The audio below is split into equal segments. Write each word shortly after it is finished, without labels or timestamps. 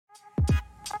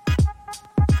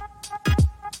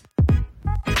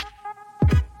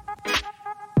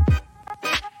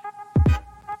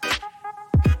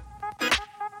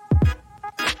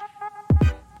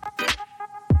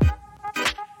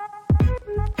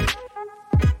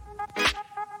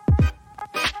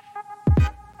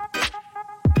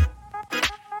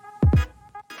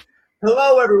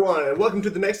Hello, everyone, and welcome to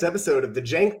the next episode of the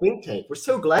Jank Think Tank. We're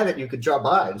so glad that you could drop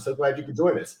by. I'm so glad you could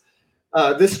join us.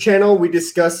 This channel, we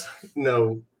discuss,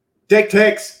 deck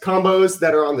techs, combos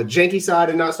that are on the janky side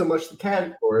and not so much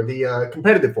the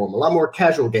competitive form. A lot more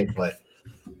casual gameplay.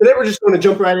 Today, we're just going to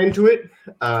jump right into it.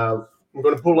 I'm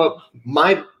going to pull up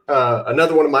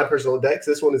another one of my personal decks.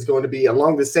 This one is going to be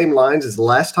along the same lines as the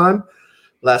last time.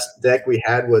 Last deck we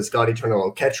had was God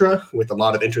Eternal Ketra with a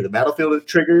lot of Enter the Battlefield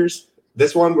triggers.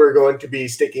 This one, we're going to be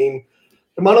sticking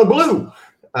to Mono Blue.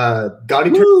 God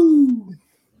Eternal.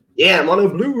 Yeah, Mono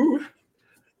Blue.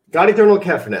 God Eternal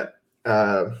Kefnet.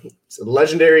 It's a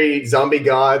legendary zombie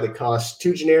god that costs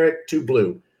 2 generic, 2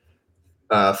 blue.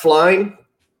 Flying,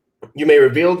 you may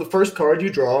reveal the first card you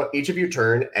draw each of your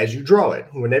turn as you draw it.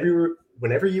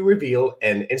 Whenever you reveal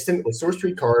an instant or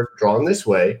sorcery card drawn this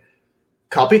way,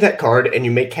 copy that card and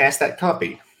you may cast that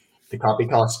copy. The copy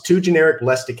costs 2 generic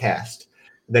less to cast.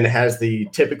 Then it has the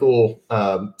typical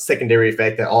secondary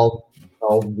effect that all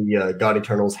the God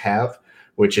Eternals have,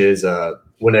 which is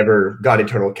whenever God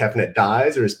Eternal Kefnet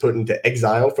dies or is put into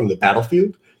exile from the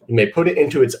battlefield, you may put it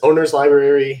into its owner's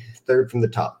library, third from the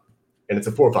top, and it's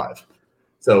a 4/5.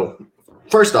 So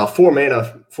first off, 4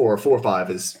 mana for a 4/5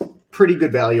 is pretty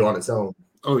good value on its own.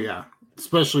 Oh yeah,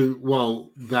 especially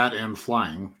that and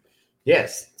flying.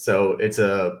 Yes, so it's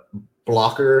a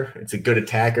blocker. It's a good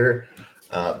attacker.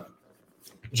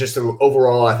 Just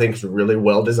overall, I think it's a really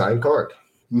well-designed card.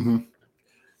 Mm-hmm.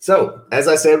 So, as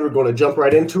I said, we're going to jump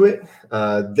right into it.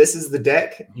 This is the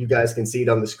deck. You guys can see it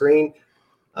on the screen.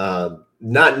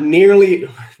 Not nearly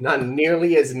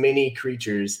as many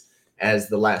creatures as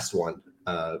the last one.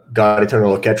 God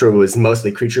Eternal Ketra was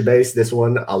mostly creature-based. This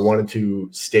one, I wanted to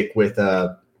stick with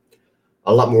a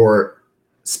lot more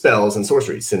spells and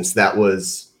sorceries, since that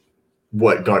was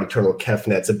what God Eternal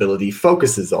Kefnet's ability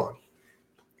focuses on.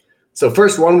 So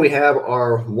first one, we have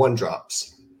our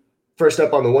 1-drops. First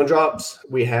up on the 1-drops,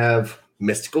 we have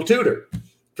Mystical Tutor.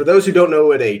 For those who don't know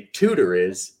what a tutor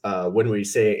is, when we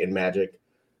say it in Magic,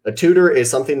 a tutor is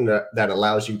something that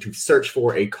allows you to search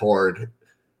for a card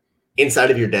inside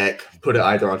of your deck, put it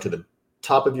either onto the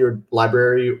top of your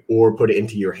library or put it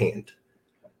into your hand.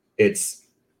 It's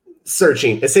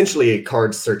essentially a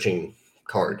card searching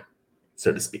card,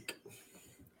 so to speak.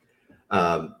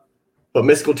 But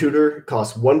Mystical Tutor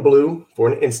costs 1 blue for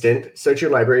an instant. Search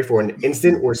your library for an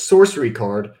instant or sorcery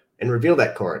card and reveal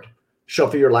that card.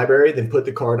 Shuffle your library, then put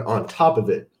the card on top of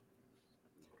it.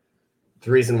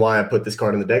 The reason why I put this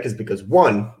card in the deck is because,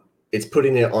 1, it's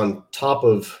putting it on top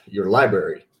of your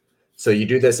library. So you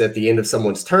do this at the end of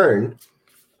someone's turn.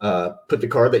 Put the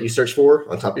card that you search for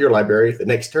on top of your library. The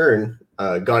next turn,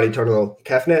 God Eternal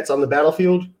Kefnet's on the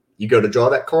battlefield. You go to draw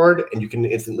that card, and you can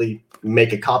instantly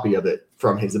make a copy of it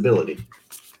from his ability.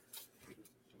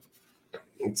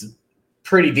 It's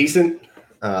pretty decent.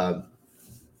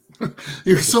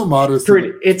 You're so modest.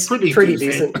 It's pretty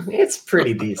decent. It's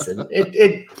pretty decent.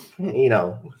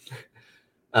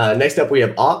 Next up, we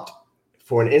have Opt.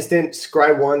 For an instant,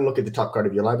 scry 1, look at the top card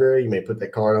of your library. You may put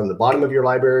that card on the bottom of your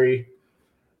library.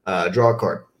 Draw a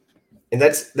card. And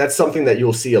that's something that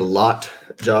you'll see a lot,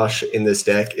 Josh, in this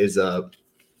deck is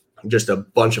just a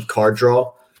bunch of card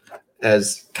draw,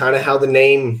 as kind of how the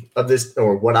name of this,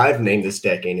 or what I've named this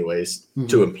deck anyways,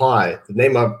 to imply. The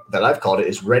name that I've called it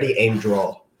is Ready, Aim,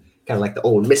 Draw. Kind of like the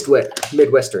old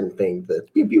Midwestern thing, the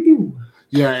pew, pew, pew.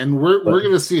 Yeah, and we're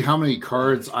going to see how many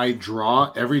cards I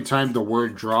draw every time the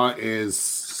word draw is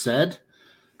said.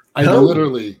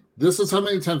 This is how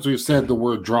many times we've said the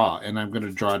word draw, and I'm going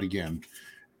to draw it again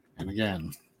and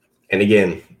again. And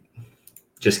again.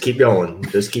 Just keep going.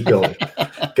 Because you'll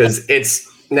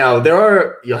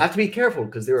have to be careful,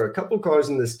 because there are a couple cards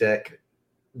in this deck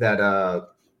that,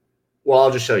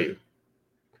 I'll just show you.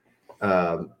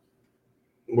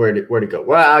 Where to go?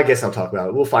 Well, I guess I'll talk about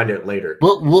it. We'll find it later.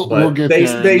 We'll get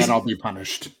there, and then I'll be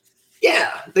punished.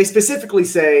 Yeah, they specifically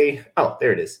say, oh,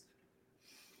 there it is.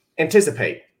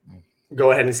 Anticipate. Go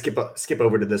ahead and skip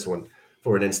over to this one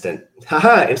for an instant.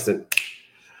 Haha, instant.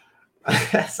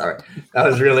 Sorry, that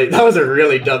was a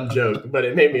really dumb joke, but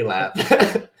it made me laugh.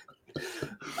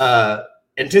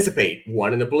 Anticipate.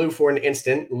 1 in the blue for an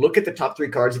instant. Look at the top 3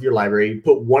 cards of your library.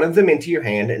 Put 1 of them into your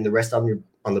hand and the rest on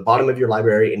the bottom of your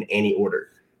library in any order.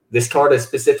 This card is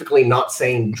specifically not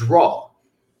saying draw.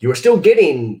 You are still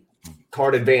getting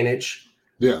card advantage,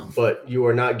 but you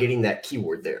are not getting that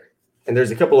keyword there. And there's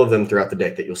a couple of them throughout the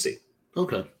deck that you'll see.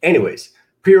 Okay. Anyways,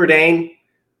 Preordain.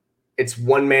 It's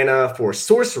 1 mana for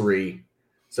sorcery.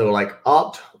 So like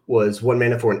Opt was 1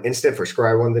 mana for an instant for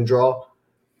scry 1, then draw.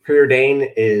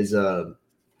 Preordain is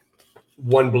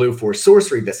 1 blue for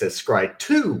sorcery that says scry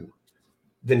 2,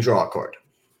 then draw a card.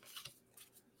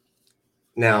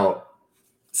 Now,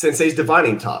 Sensei's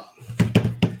Divining Top.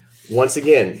 Once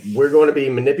again, we're going to be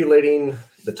manipulating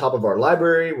the top of our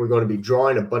library. We're going to be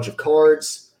drawing a bunch of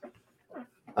cards.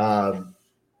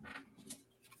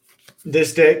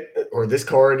 This deck or this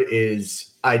card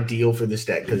is ideal for this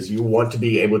deck because you want to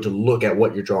be able to look at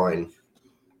what you're drawing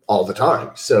all the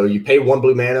time. So you pay 1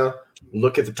 blue mana,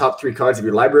 look at the top 3 cards of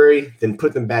your library, then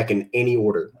put them back in any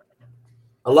order.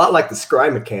 A lot like the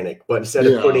scry mechanic, but instead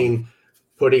of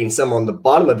putting some on the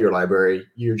bottom of your library,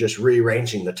 you're just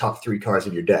rearranging the top 3 cards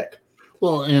of your deck.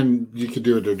 Well, and you can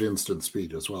do it at instant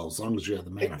speed as well, as long as you have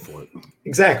the mana for it.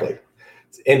 Exactly.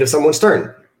 End of someone's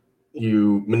turn.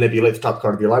 You manipulate the top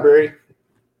card of your library.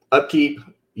 Upkeep,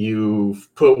 you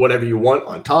put whatever you want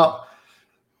on top,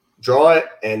 draw it,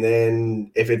 and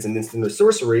then if it's an instant or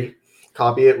sorcery,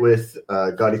 copy it with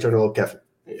God Eternal Kefnet.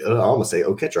 I almost say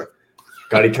Oketra.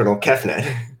 God Eternal Kefnet.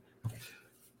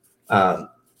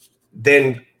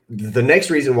 Then the next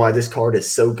reason why this card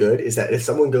is so good is that if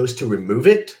someone goes to remove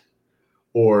it,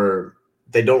 or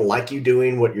they don't like you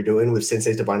doing what you're doing with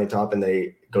Sensei's Divining Top and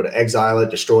they go to exile it,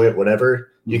 destroy it,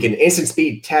 whatever, you can instant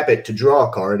speed tap it to draw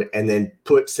a card and then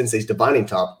put Sensei's Divining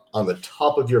Top on the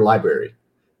top of your library.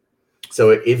 So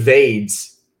it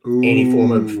evades any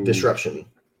form of disruption.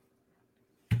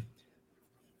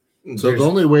 So the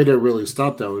only way to really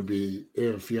stop that would be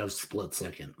if you have split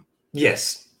second.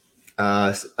 Yes.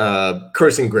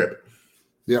 Cursing Grip.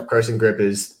 Yep. Cursing Grip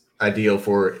is ideal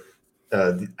for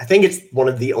I think it's one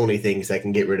of the only things that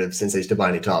can get rid of Sensei's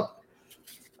Divining Top.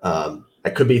 I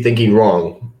could be thinking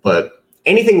wrong, but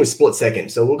anything with split second.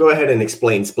 So we'll go ahead and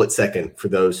explain split second for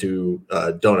those who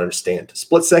don't understand.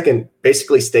 Split second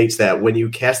basically states that when you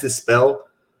cast this spell,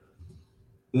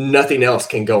 nothing else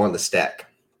can go on the stack.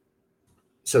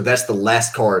 So that's the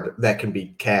last card that can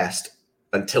be cast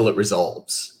until it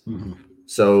resolves. Mm-hmm.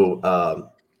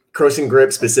 So Cursing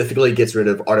Grip specifically gets rid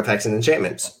of artifacts and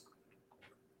enchantments.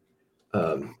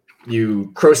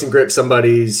 You Cursing Grip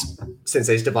somebody's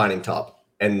Sensei's Divining Top,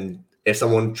 and if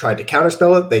someone tried to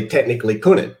counterspell it, they technically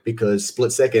couldn't because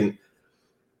split second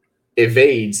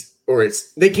evades, or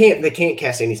they can't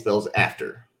cast any spells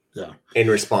after. Yeah. In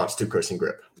response to Cursing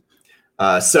Grip.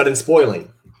 Sudden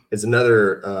Spoiling is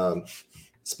another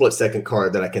split second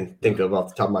card that I can think of off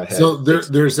the top of my head. So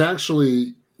there's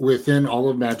actually within all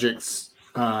of Magic's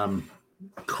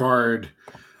card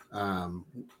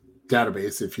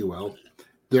database, if you will,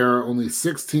 there are only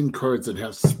 16 cards that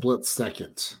have split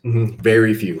second. Mm-hmm.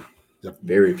 Very few. Yep.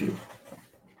 Very few.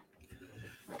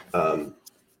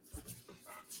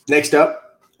 Next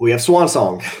up, we have Swan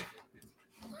Song.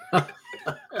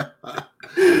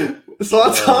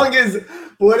 Swan Song is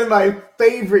one of my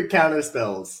favorite counter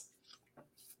spells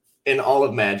in all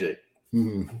of Magic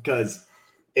because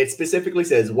it specifically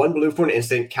says 1 blue for an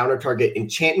instant, counter target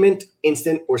enchantment,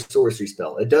 instant, or sorcery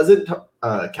spell. It doesn't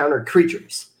counter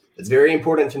creatures. It's very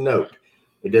important to note.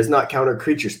 It does not counter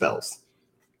creature spells.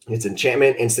 It's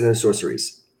enchantment, instant, and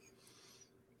sorceries.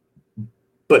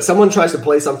 But someone tries to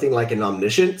play something like an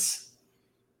Omniscience.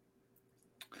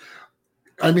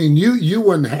 I mean, you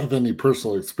wouldn't have any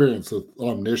personal experience with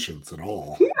Omniscience at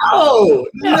all.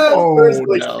 No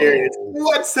personal experience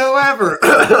whatsoever.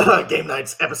 Game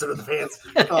Night's episode of the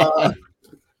fans.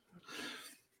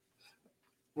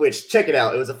 Which, check it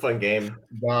out. It was a fun game.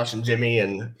 Josh and Jimmy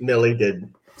and Millie did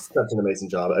such an amazing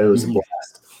job. It was a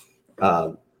blast.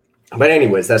 But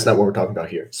anyways, that's not what we're talking about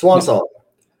here. Swan Song.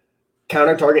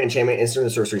 Counter target enchantment, instant,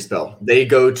 and sorcery spell. They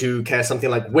go to cast something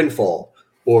like Windfall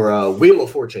or Wheel of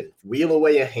Fortune. Wheel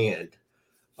away a hand.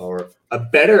 Or a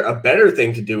better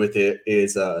thing to do with it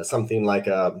is something like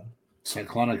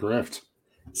Cyclonic Rift.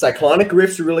 Cyclonic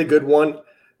Rift's a really good one.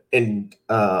 And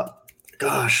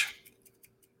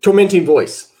Tormenting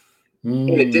Voice.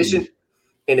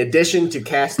 In addition to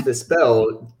cast the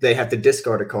spell, they have to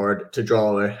discard a card to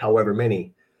draw however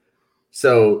many.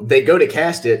 So they go to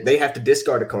cast it, they have to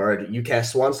discard a card. You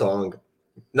cast Swan Song.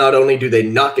 Not only do they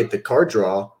not get the card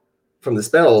draw from the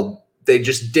spell, they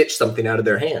just ditch something out of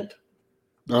their hand.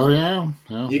 Oh yeah.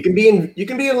 You can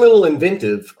be a little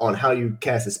inventive on how you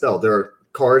cast a spell. There are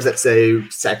cards that say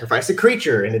sacrifice a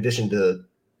creature in addition to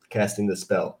casting the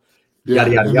spell. Yeah,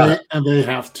 yada. And they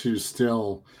have to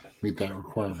still meet that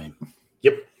requirement.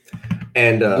 Yep.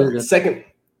 And the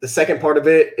second part of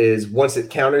it is once it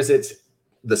counters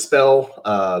the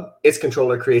spell, its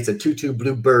controller creates a 2/2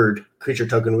 blue bird creature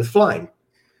token with flying.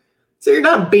 So you're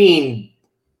not being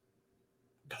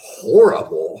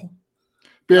horrible.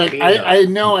 I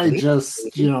know I just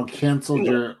canceled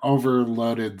your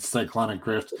overloaded Cyclonic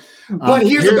Rift. But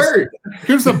here's a bird.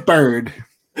 Here's a bird.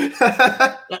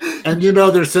 And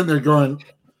they're sitting there going,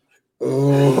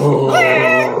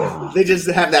 Oh. They just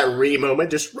have that re moment.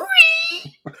 Just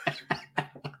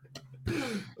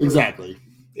exactly.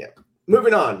 Yeah.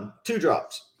 Moving on. 2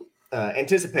 drops.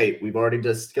 Anticipate. We've already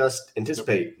discussed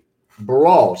Anticipate.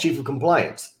 Brawl, Chief of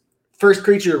Compliance. First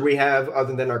creature we have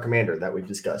other than our commander that we've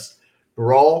discussed.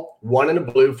 Brawl, 1 and a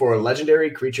blue for a legendary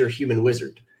creature human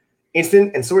wizard.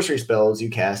 Instant and sorcery spells you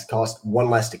cast cost 1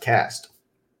 less to cast.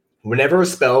 Whenever a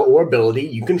spell or ability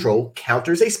you control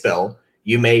counters a spell,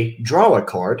 you may draw a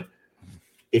card.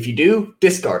 If you do,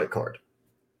 discard a card.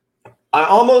 I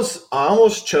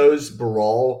almost chose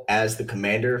Brawl as the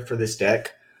commander for this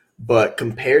deck, but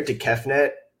compared to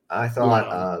Kefnet, I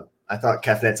thought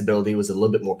Kefnet's ability was a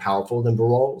little bit more powerful than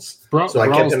Brawl's. So I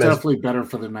kept him definitely better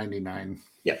for the 99.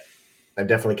 Yeah, I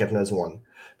definitely kept him as 1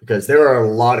 because there are a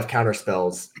lot of counter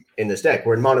spells in this deck.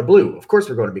 We're in mono blue. Of course,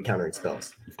 we're going to be countering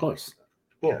spells. Of course.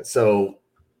 Yeah, so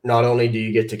not only do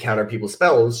you get to counter people's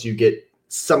spells, you get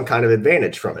some kind of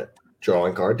advantage from it.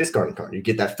 Drawing card, discarding card. You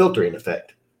get that filtering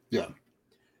effect. Yeah.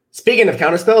 Speaking of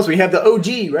counter spells, we have the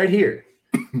OG right here.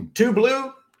 2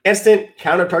 blue, instant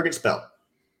counter target spell.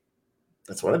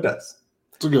 That's what it does.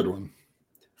 It's a good one.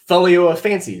 Folio of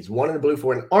Fancies, 1 in the blue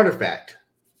for an artifact.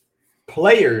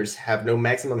 Players have no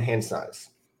maximum hand size.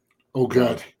 Oh,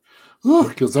 good.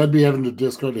 Because I'd be having to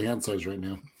discard the hand size right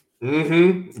now.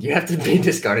 You have to be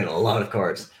discarding a lot of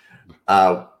cards.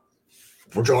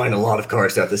 We're drawing a lot of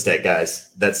cards throughout this deck, guys.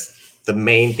 That's the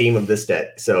main theme of this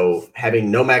deck. So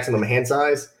having no maximum hand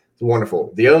size is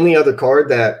wonderful. The only other card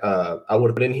that I would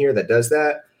have put in here that does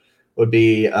that would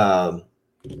be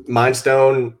Mind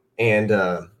Stone and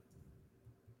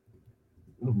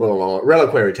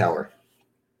Reliquary Tower.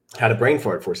 Had a brain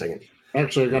fart for a second.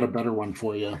 Actually, I got a better one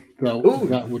for you.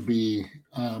 That would be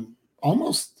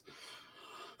almost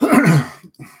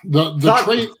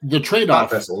the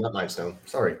trade-off. Vessel, not Mind Stone.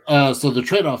 Sorry. So the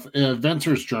trade-off,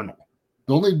 Venser's Journal.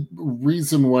 The only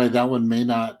reason why that one may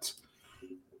not,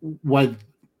 why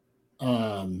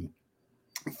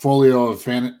Folio of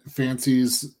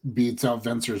Fancies beats out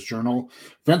Venser's Journal.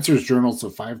 Venser's Journal's a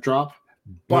 5-drop,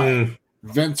 but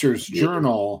Venser's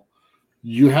Journal,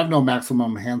 you have no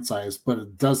maximum hand size, but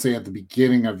it does say at the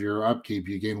beginning of your upkeep,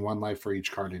 you gain 1 life for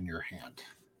each card in your hand.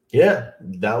 Yeah,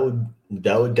 that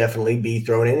would definitely be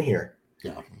thrown in here.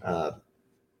 Yeah.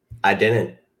 I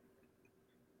didn't.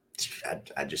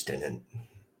 I just didn't.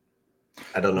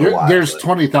 I don't know why. There's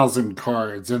 20,000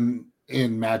 cards in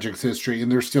Magic's history,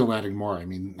 and they're still adding more. I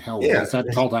mean, hell, has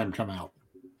that Call Time come out?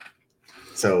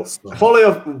 So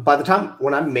Folio, by the time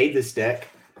when I made this deck,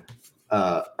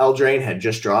 Eldraine had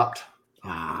just dropped.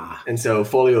 And so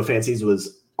Folio of Fancies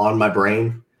was on my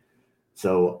brain.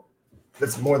 So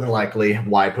that's more than likely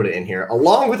why I put it in here,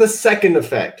 along with a second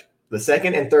effect, the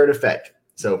second and third effect.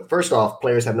 So first off,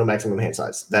 players have no maximum hand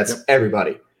size. That's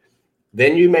everybody.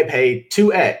 Then you may pay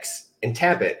 2x and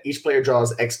tap it. Each player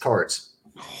draws X cards.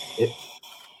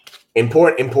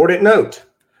 Important note.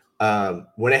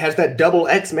 When it has that double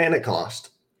X mana cost,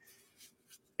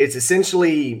 it's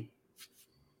essentially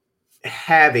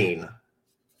having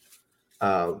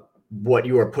what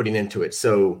you are putting into it.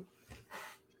 So,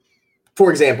 for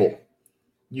example,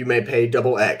 you may pay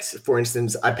double X. For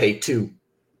instance, I pay 2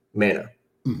 mana.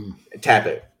 Tap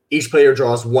it. Each player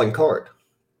draws 1 card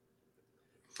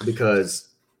because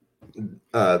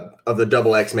of the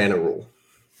double X mana rule.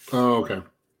 Oh, okay.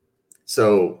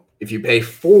 So if you pay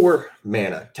 4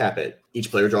 mana, tap it.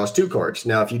 Each player draws 2 cards.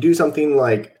 Now, if you do something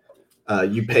like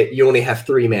you only have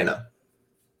 3 mana,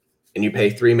 and you pay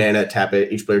 3 mana, tap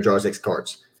it. Each player draws X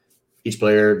cards. Each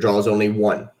player draws only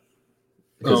 1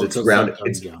 because it's rounded.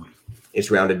 It's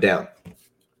rounded down.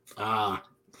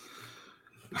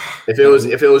 If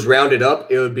it was rounded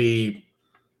up, it would be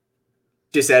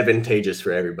disadvantageous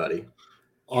for everybody.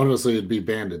 Honestly, it'd be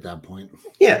banned at that point.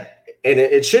 Yeah, and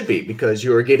it should be because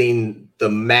you are getting the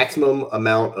maximum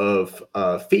amount of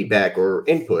feedback or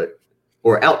input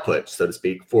or output, so to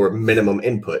speak, for minimum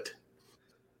input.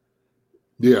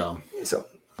 Yeah. So,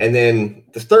 and then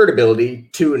the third ability,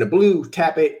 2 in a blue,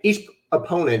 tap it. Each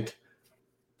opponent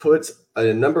puts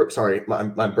a number. Sorry,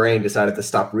 my brain decided to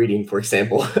stop reading, for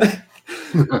example.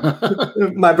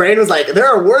 My brain was like, there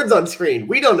are words on screen.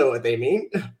 We don't know what they mean.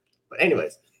 But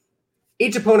anyways,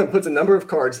 each opponent puts a number of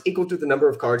cards equal to the number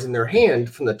of cards in their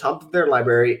hand from the top of their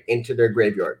library into their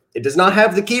graveyard. It does not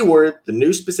have the keyword, the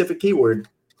new specific keyword,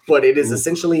 but it is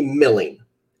essentially milling.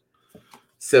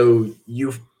 So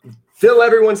you fill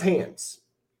everyone's hands.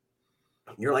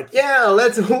 You're like, yeah,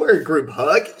 we're a group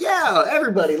hug. Yeah,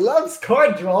 everybody loves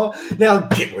card draw. Now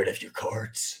get rid of your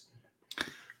cards.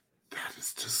 That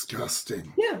is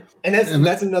disgusting. Yeah, and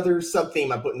that's another sub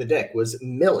theme I put in the deck was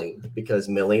milling because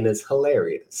milling is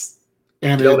hilarious.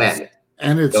 And Don't at me.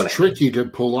 It's tricky to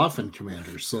pull off in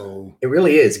Commander. So it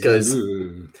really is, because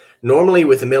normally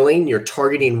with milling, you're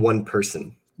targeting one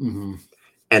person. Mm-hmm.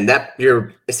 And that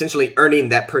you're essentially earning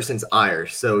that person's ire.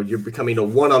 So you're becoming a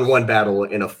one-on-one battle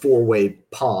in a 4-way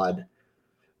pod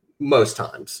most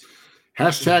times.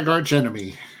 Hashtag arch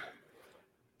enemy.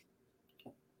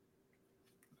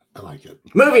 I like it.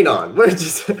 Moving on. We're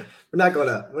not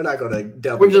gonna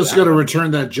delve. We're just gonna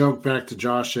return that joke back to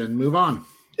Josh and move on.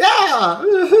 Yeah.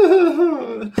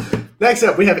 Next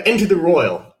up, we have Into the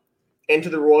Royal. Into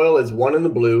the Royal is 1 in the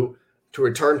blue to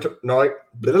return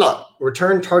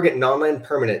target non-land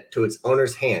permanent to its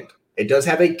owner's hand. It does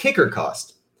have a kicker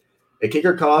cost. A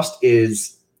kicker cost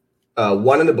is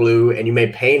 1 in the blue, and you may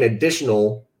pay an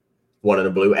additional 1 in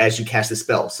the blue as you cast a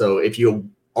spell. So if you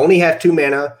only have 2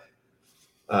 mana,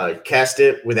 cast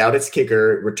it without its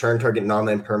kicker, return target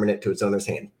non-land permanent to its owner's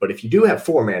hand. But if you do have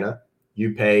 4 mana,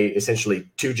 you pay essentially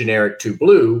 2 generic, 2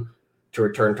 blue to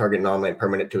return target non-land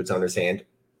permanent to its owner's hand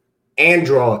and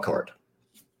draw a card,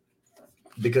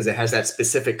 because it has that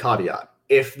specific caveat.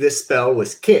 If this spell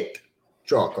was kicked,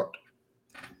 draw a card.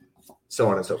 So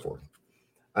on and so forth.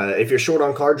 If you're short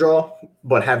on card draw,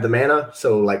 but have the mana,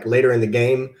 so like later in the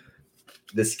game,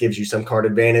 this gives you some card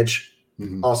advantage.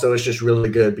 Mm-hmm. Also, it's just really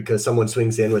good because someone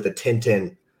swings in with a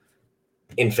 10-10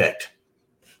 infect.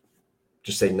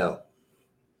 Just say no.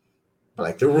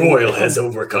 Like, the Royal has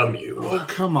overcome you. Oh,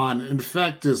 come on.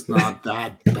 Infect is not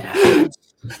that bad.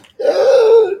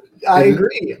 I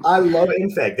agree. I love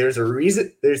Infect. There's a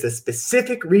reason. There's a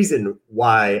specific reason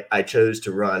why I chose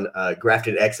to run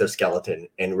Grafted Exoskeleton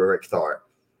in Rurik Thar,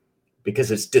 because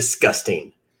it's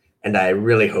disgusting, and I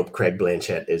really hope Craig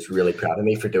Blanchett is really proud of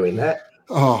me for doing that.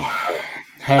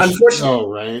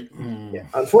 Unfortunately,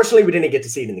 unfortunately, we didn't get to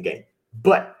see it in the game,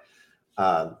 but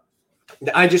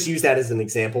I just use that as an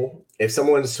example. If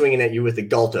someone's swinging at you with a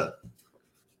Galta,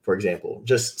 for example,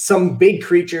 just some big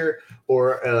creature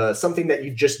or something that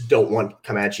you just don't want to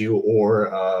come at you,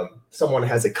 or someone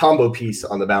has a combo piece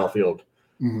on the battlefield.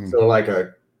 Mm-hmm. So like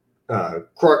a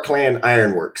Krark Clan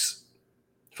Ironworks,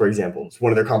 for example, it's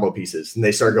one of their combo pieces, and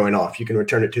they start going off. You can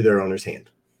return it to their owner's hand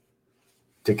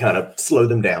to kind of slow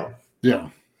them down. Yeah.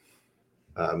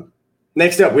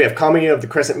 Next up, we have Coming of the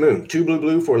Crescent Moon. 2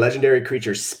 blue for legendary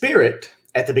creature Spirit.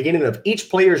 At the beginning of each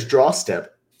player's draw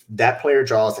step, that player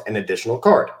draws an additional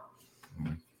card.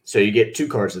 So you get 2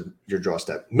 cards of your draw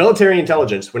step. Military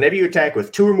Intelligence. Whenever you attack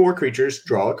with 2 or more creatures,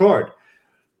 draw a card.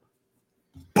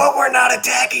 But we're not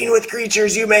attacking with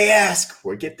creatures, you may ask.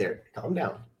 We'll get there. Calm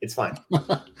down. It's fine.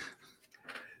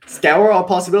 Scour all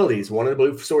possibilities. 1 in the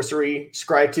blue sorcery,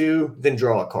 scry 2, then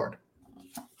draw a card.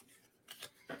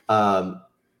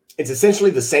 It's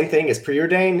essentially the same thing as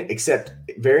Preordain, except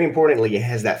very importantly, it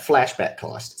has that flashback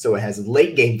cost. So it has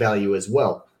late game value as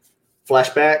well.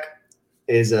 Flashback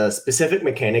is a specific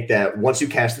mechanic that once you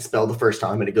cast the spell the first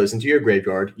time and it goes into your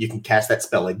graveyard, you can cast that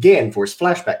spell again for its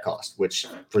flashback cost, which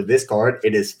for this card,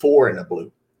 it is 4 in a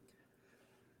blue.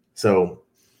 So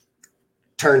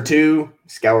turn 2,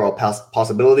 scour all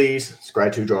possibilities,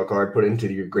 scry 2, draw a card, put it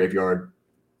into your graveyard.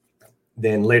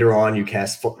 Then later on, you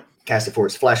cast it for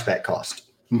its flashback cost.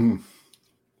 Mm-hmm.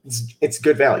 It's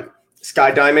good value.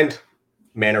 Sky Diamond,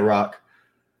 Mana Rock,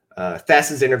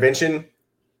 Thassa's Intervention.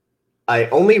 I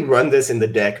only run this in the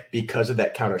deck because of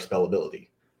that counterspell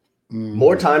ability. Mm-hmm.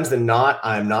 More times than not,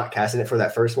 I'm not casting it for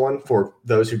that first one. For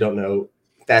those who don't know,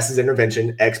 Thassa's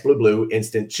Intervention, X blue,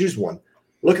 instant, choose 1.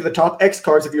 Look at the top X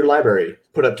cards of your library.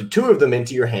 Put up to 2 of them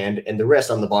into your hand and the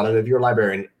rest on the bottom of your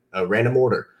library in a random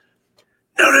order.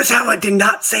 Notice how I did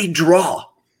not say draw.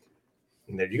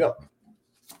 And there you go.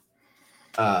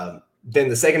 Then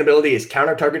the second ability is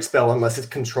counter target spell unless its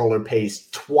controller pays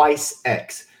twice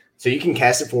X. So you can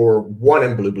cast it for 1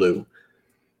 in blue.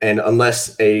 And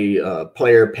unless a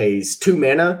player pays 2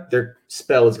 mana, their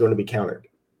spell is going to be countered.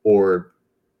 Or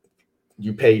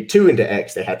you pay 2 into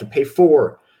X, they have to pay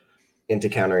 4 into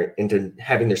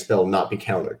having their spell not be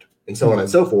countered. And so on and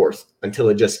so forth until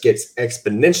it just gets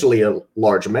exponentially a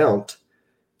large amount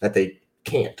that they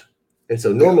can't. And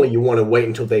so normally you want to wait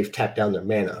until they've tapped down their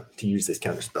mana to use this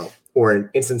counter spell, or in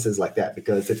instances like that,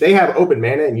 because if they have open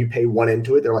mana and you pay 1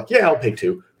 into it, they're like, yeah, I'll pay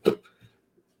 2.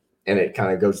 And it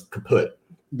kind of goes kaput.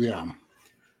 Yeah.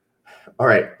 All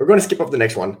right. We're going to skip over the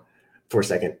next one for a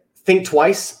second. Think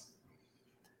Twice.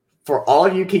 For all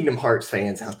of you Kingdom Hearts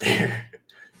fans out there,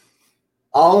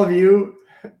 all of you,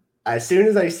 as soon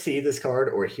as I see this card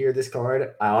or hear this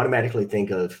card, I automatically think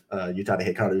of Utada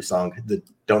Hikaru's song, the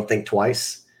Don't Think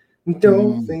Twice.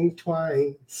 Don't think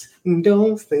twice.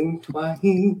 Don't think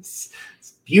twice.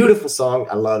 It's a beautiful song.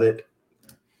 I love it.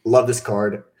 Love this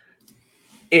card.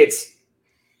 It's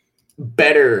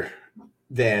better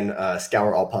than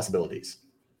Scour All Possibilities.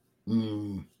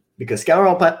 Mm. Because Scour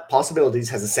All Possibilities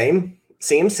has the same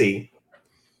CMC.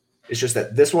 It's just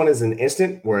that this one is an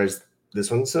instant, whereas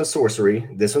this one's a sorcery.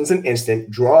 This one's an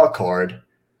instant. Draw a card.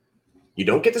 You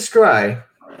don't get to scry,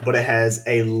 but it has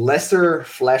a lesser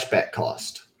flashback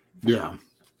cost. Yeah.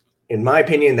 In my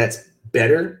opinion, that's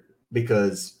better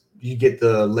because you get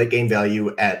the late game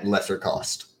value at lesser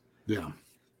cost. Yeah.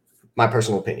 My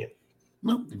personal opinion.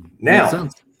 Nope. Now,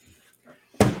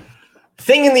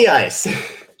 Thing in the Ice.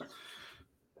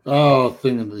 Oh,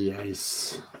 Thing in the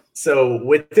Ice. So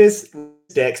with this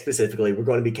deck specifically, we're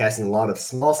going to be casting a lot of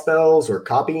small spells or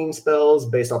copying spells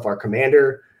based off our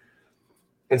commander.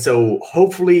 And so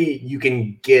hopefully you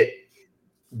can get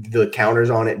the counters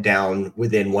on it down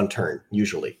within one turn,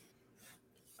 usually.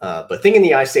 But Thing in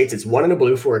the Ice states it's 1 and a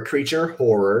blue for a creature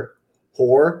horror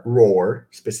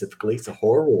specifically. It's a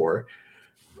horror.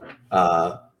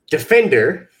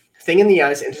 Defender, Thing in the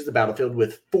Ice enters the battlefield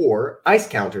with 4 ice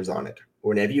counters on it.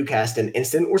 Whenever you cast an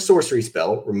instant or sorcery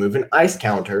spell, remove an ice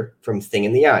counter from Thing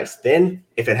in the Ice. Then,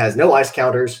 if it has no ice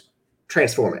counters,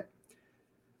 transform it.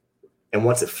 And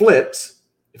once it flips,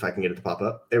 if I can get it to pop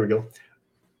up, there we go.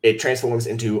 It transforms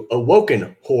into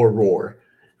Awoken Horror.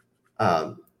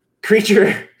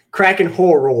 Creature Kraken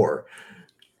Horror.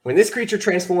 When this creature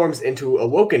transforms into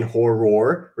Awoken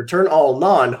Horror, return all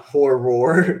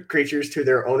non-horror creatures to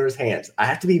their owner's hands. I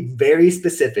have to be very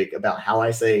specific about how I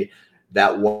say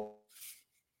that one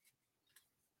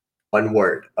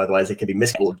word. Otherwise, it can be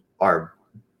misspelled or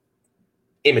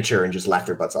immature and just laugh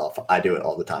their butts off. I do it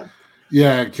all the time.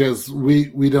 Yeah, because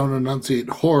we don't enunciate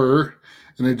horror,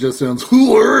 and it just sounds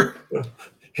horror.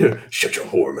 Shut your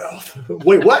whore mouth.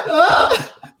 Wait, what?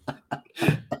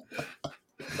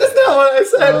 That's not what I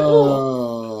said.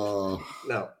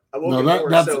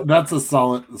 No, that's a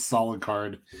solid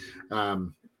card.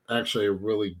 Actually, a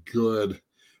really good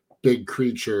big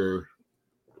creature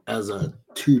as a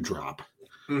 2-drop.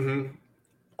 Mm-hmm.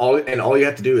 All you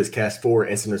have to do is cast 4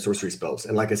 instant or sorcery spells,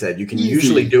 and like I said, you can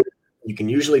usually do it. You can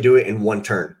usually do it in one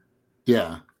turn.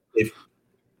 Yeah.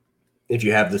 If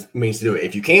you have the means to do it.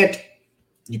 If you can't,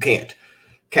 you can't.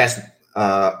 Cast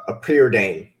a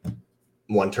Preordain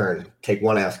one turn. Take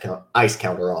 1 ice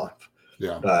counter off.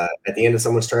 Yeah. At the end of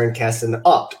someone's turn, cast an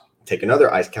Opt. Take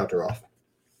another ice counter off.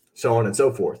 So on and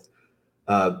so forth.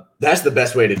 That's the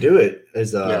best way to do it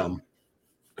is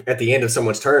at the end of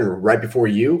someone's turn, right before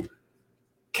you,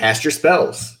 cast your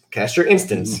spells. Cast your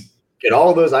instants. Mm-hmm. Get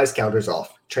all of those ice counters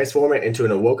off. Transform it into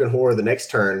an Awoken Horror the next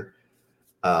turn.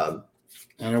 And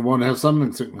it won't have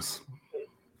summoning sickness.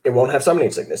 It won't have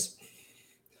summoning sickness.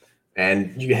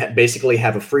 And you basically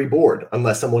have a free board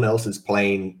unless someone else is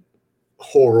playing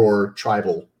Horror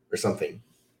Tribal or something.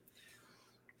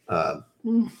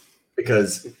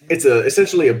 Because it's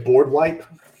essentially a board wipe.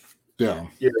 Yeah.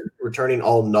 You're returning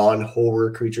all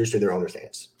non-horror creatures to their owner's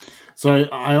hands. So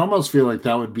I almost feel like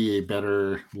that would be a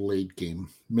better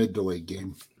mid to late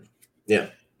game. Yeah,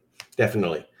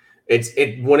 definitely.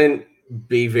 It wouldn't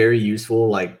be very useful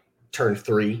like turn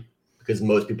 3 because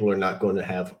most people are not going to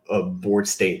have a board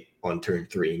state on turn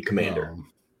 3 in Commander.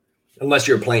 Unless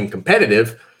you're playing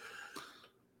competitive.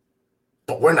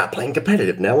 But we're not playing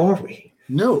competitive now, are we?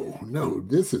 No,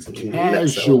 this is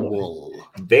casual.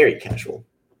 Very casual.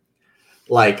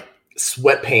 Like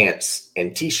sweatpants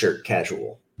and t-shirt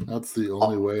casual. That's the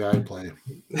only way I play.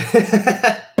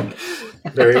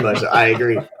 Very much. I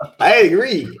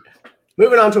agree.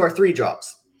 Moving on to our 3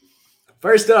 drops.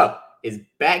 First up is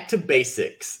Back to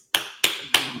Basics.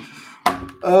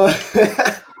 I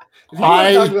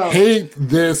hate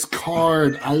this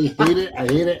card. I hate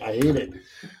it.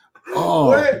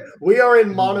 Oh, we are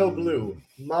in mono blue.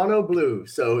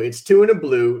 So it's 2 and a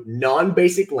blue.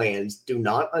 Non-basic lands do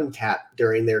not untap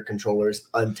during their controller's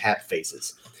untap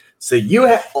phases. So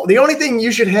the only thing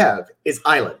you should have is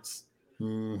islands.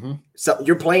 Mm-hmm. So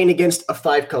you're playing against a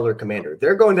 5-color commander.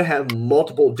 They're going to have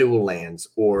multiple dual lands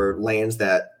or lands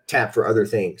that tap for other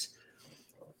things.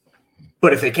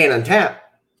 But if they can't untap,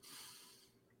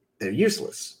 they're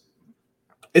useless.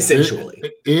 Essentially,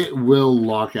 it will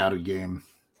lock out a game.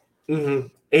 Mm-hmm.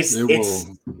 It's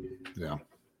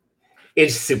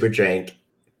super jank.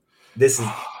 It's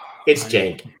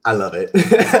jank. I love it.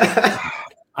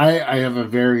 I have a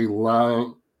very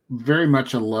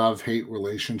much a love-hate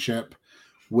relationship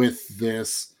with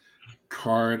this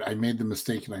card. I made the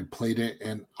mistake and I played it,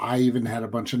 and I even had a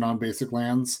bunch of non-basic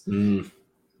lands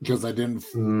because I didn't.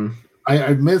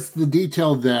 I missed the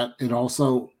detail that it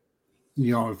also,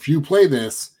 if you play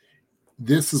this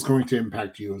is going to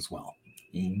impact you as well.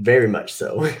 Very much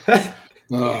so. Back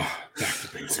to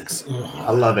basics.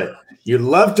 I love it. You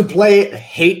love to play it,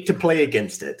 hate to play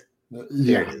against it.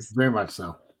 There it is. Very much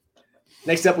so.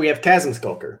 Next up, we have Chasm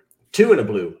Skulker. 2 and a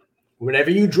blue. Whenever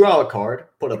you draw a card,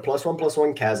 put a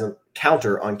 +1/+1 chasm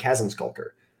counter on Chasm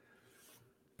Skulker.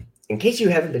 In case you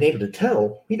haven't been able to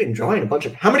tell, we've been drawing a bunch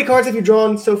of... How many cards have you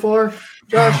drawn so far,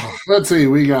 Josh? Let's see.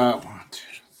 We got 1,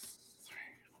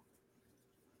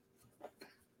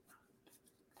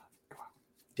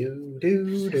 2, 3.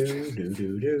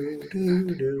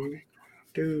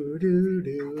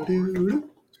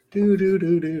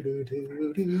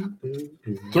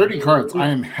 30 cards. I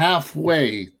am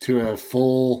halfway to a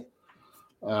full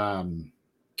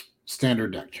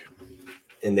standard deck.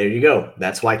 And there you go.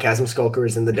 That's why Chasm Skulker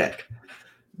is in the deck.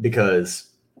 Because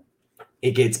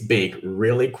it gets big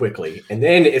really quickly. And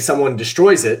then if someone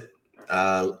destroys it,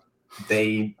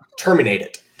 they terminate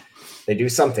it. They do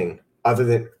something other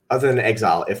than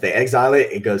exile. If they exile it,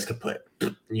 it goes kaput.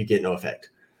 You get no effect.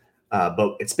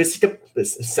 But it specifically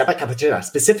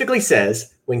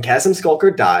says, when Chasm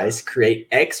Skulker dies, create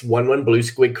X 1/1 blue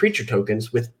squid creature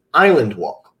tokens with Island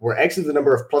Walk, where X is the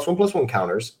number of +1/+1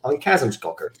 counters on Chasm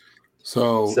Skulker.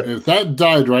 So if that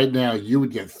died right now, you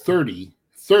would get 30,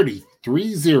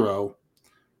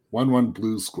 1/1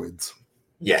 blue squids.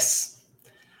 Yes.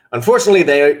 Unfortunately,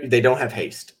 they don't have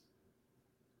haste.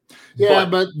 Yeah,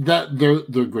 but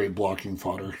they're great blocking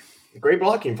fodder. Great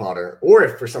blocking fodder. Or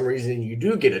if for some reason you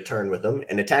do get a turn with them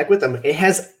and attack with them, it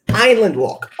has Island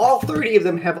Walk. All 30 of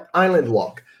them have Island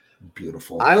Walk.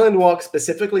 Beautiful. Island Walk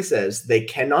specifically says they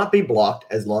cannot be blocked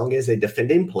as long as a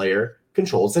defending player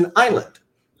controls an island.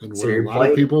 And so a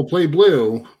lot of people play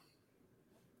blue.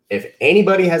 If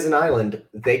anybody has an island,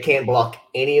 they can't block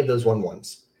any of those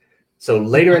 1/1s. So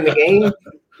later in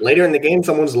the game,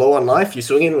 someone's low on life, you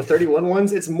swing in with 30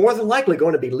 1/1s, it's more than likely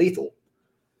going to be lethal.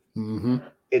 Mm-hmm.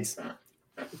 It's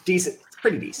decent. It's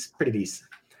pretty decent.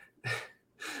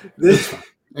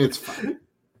 It's fine.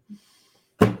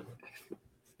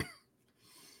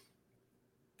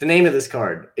 The name of this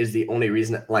card is the only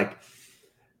reason. Like,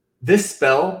 this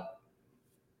spell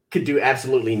could do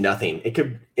absolutely nothing. It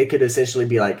could essentially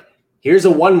be like, here's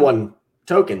a 1/1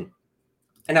 token,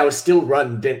 and I would still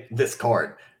run this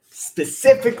card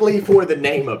specifically for the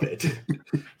name of it.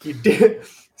 You did.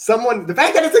 The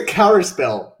fact that it's a counter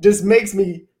spell just makes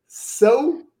me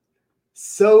so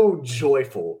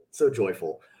joyful.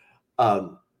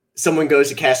 Someone goes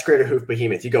to cast Crater Hoof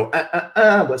Behemoth. You go,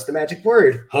 what's the magic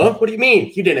word? Huh? What do you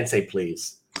mean? You didn't say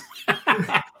please.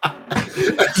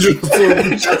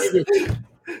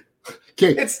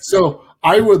 Okay, so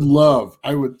I would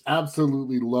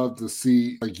absolutely love to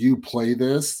see like you play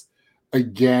this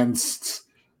against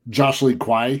Josh Lee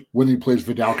Kwai when he plays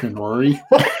Vidalcan Rory.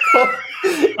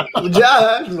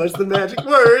 Josh, what's the magic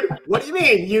word? What do you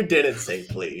mean? You didn't say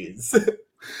please.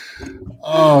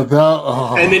 And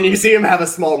then you see him have a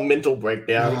small mental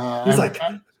breakdown. He's like,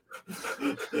 I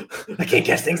can't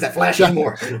cast things that flash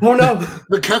anymore. Oh no.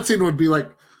 The cutscene would be like,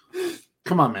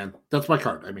 come on, man. That's my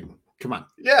card. I mean, come on.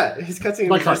 Yeah, his cutscene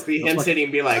would just be him sitting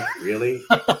and be like, really?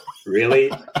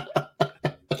 Really?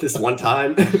 This one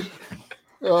time?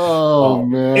 Oh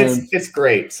man. It's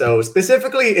great. So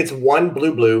specifically, it's 1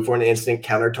 blue for an instant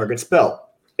counter target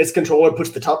spell. Its controller puts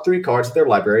the top 3 cards of their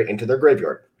library into their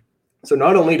graveyard. So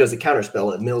not only does it counter spell,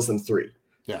 it mills them 3.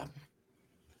 Yeah.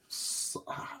 So,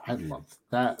 I love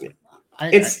that.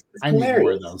 I need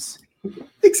more of those.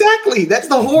 Exactly. That's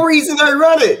the whole reason I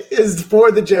run it, is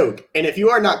for the joke. And if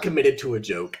you are not committed to a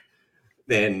joke,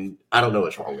 then I don't know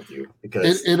what's wrong with you.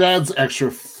 Because it adds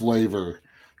extra flavor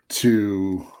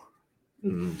to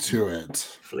it.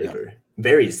 Flavor. Yeah.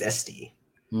 Very zesty.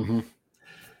 Mm-hmm.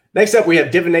 Next up, we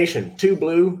have Divination. 2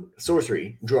 blue,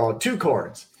 sorcery. Draw 2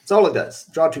 cards. That's all it does.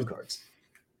 Draw 2 cards.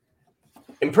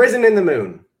 Imprison in the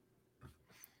Moon.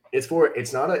 It's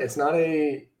not a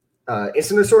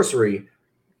instant or sorcery.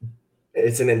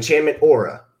 It's an enchantment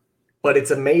aura. But it's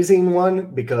an amazing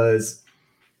one because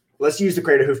let's use the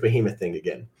Crater Hoof Behemoth thing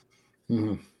again.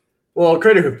 Mm-hmm. Well,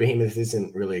 Crater Hoof Behemoth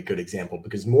isn't really a good example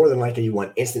because more than likely you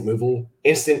want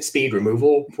instant speed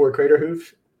removal for Crater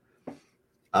Hoof.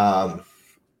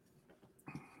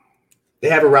 They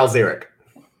have a Ralzeric.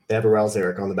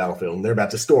 On the battlefield, and they're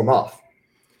about to storm off.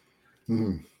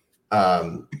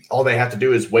 Mm-hmm. All they have to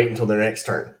do is wait until their next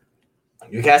turn.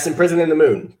 You cast Imprison in the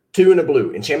Moon. 2 and a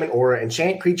blue. Enchantment aura.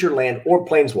 Enchant creature, land, or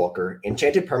planeswalker.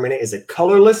 Enchanted permanent is a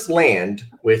colorless land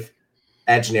with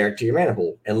add generic to your mana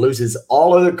pool and loses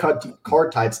all other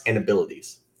card types and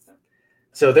abilities.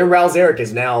 So their Ralzeric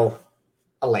is now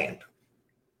a land.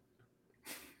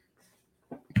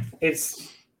 It's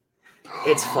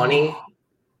funny.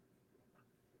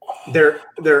 Their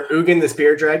Ugin the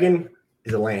Spirit Dragon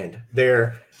is a land.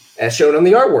 Their, as shown on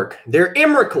the artwork, their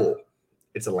Emrakul,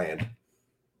 it's a land.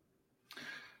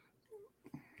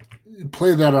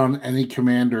 play that on any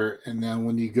commander, and then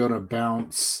when you go to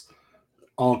bounce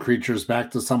all creatures back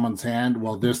to someone's hand,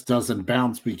 well, this doesn't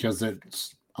bounce because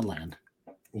it's a land.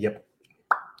 Yep.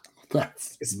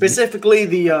 That's specifically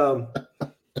the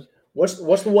what's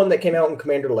the one that came out in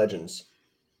Commander Legends?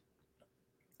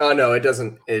 Oh no, it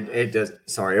doesn't. It does.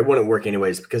 Sorry, it wouldn't work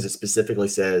anyways because it specifically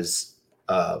says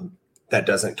that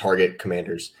doesn't target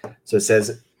commanders. So it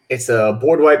says it's a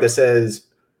board wipe that says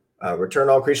return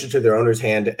all creatures to their owner's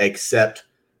hand except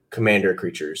commander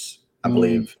creatures, I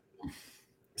believe.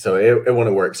 So it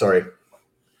wouldn't work. Sorry,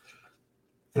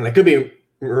 and I could be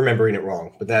remembering it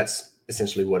wrong, but that's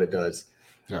essentially what it does.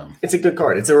 Yeah, it's a good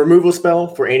card. It's a removal spell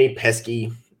for any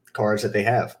pesky cards that they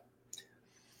have.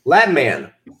 Lab Man,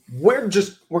 we're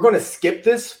going to skip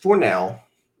this for now.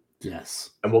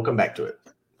 Yes. And we'll come back to it.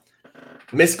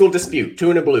 Mystical Dispute, 2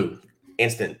 and a blue.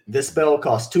 Instant. This spell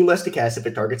costs 2 less to cast if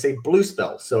it targets a blue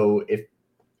spell. So if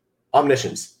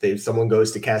Omniscience, if someone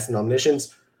goes to cast an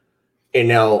Omniscience, it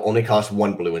now only costs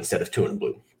 1 blue instead of 2 and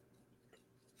blue.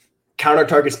 Counter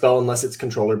target spell unless its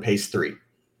controller pays 3.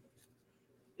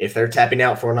 If they're tapping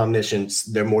out for an Omniscience,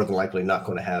 they're more than likely not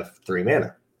going to have 3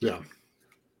 mana. Yeah.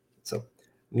 So,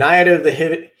 Naiad of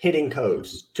the Hitting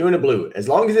Codes, 2 and a blue. As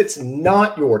long as it's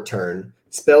not your turn,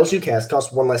 spells you cast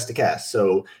cost 1 less to cast.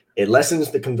 So, it lessens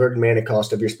the converted mana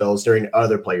cost of your spells during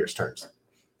other players' turns.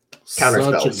 Counter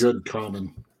Such spells. a good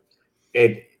common.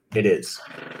 It is.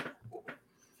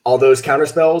 All those counter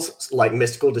spells, like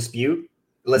Mystical Dispute,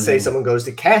 let's say someone goes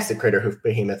to cast a Critter Hoof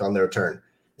Behemoth on their turn.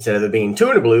 Instead of it being 2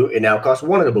 and a blue, it now costs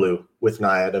 1 and a blue with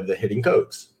Naiad of the Hitting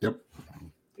Codes. Yep.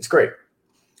 It's great.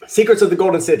 Secrets of the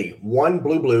Golden City. 1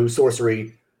 blue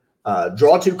sorcery.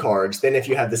 Draw 2 cards. Then if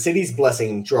you have the City's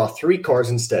Blessing, draw 3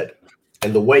 cards instead.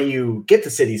 And the way you get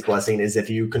the City's Blessing is if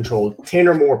you control 10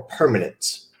 or more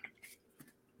permanents.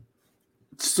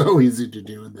 It's so easy to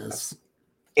do in this.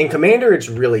 In Commander, it's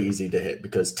really easy to hit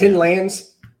because 10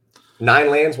 lands, 9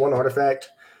 lands, 1 artifact,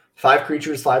 5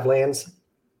 creatures, 5 lands.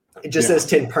 It just says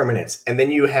 10 permanents. And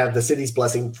then you have the City's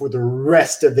Blessing for the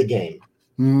rest of the game.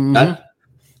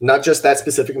 Not just that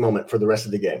specific moment, for the rest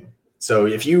of the game. So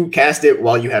if you cast it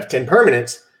while you have 10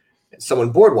 permanents,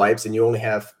 someone board wipes and you only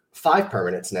have 5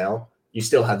 permanents now, you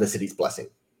still have the City's Blessing.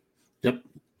 Yep.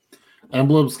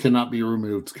 Emblems cannot be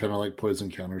removed, kind of like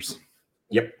poison counters.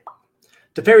 Yep.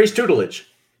 Teferi's Tutelage.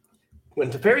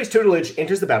 When Teferi's Tutelage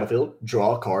enters the battlefield,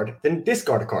 draw a card, then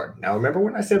discard a card. Now, remember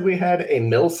when I said we had a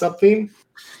mill sub-theme?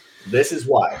 This is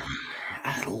why.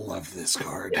 I love this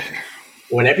card.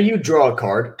 Whenever you draw a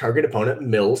card, target opponent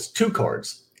mills 2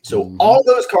 cards. So all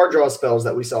those card draw spells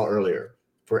that we saw earlier,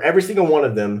 for every single one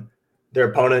of them,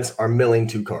 their opponents are milling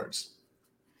 2 cards.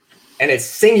 And it's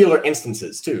singular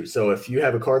instances, too. So if you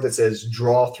have a card that says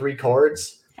draw 3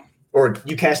 cards, or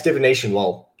you cast Divination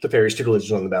while Teferi's Tutelage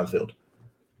is on the battlefield.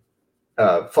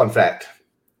 Fun fact,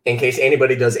 in case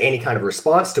anybody does any kind of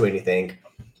response to anything,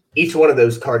 each one of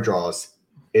those card draws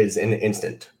is an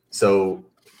instant. So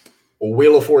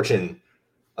Wheel of Fortune,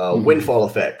 Windfall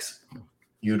effects.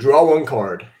 You draw 1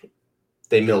 card,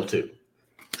 they mill 2.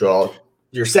 Draw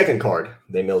your second card,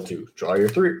 they mill 2. Draw your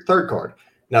third card.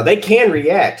 Now, they can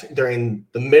react during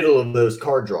the middle of those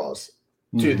card draws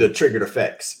to the triggered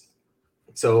effects.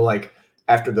 So, like,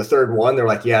 after the third one, they're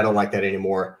like, yeah, I don't like that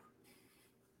anymore.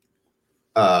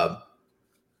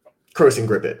 Crossing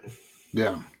Grip it.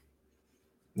 Yeah.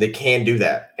 They can do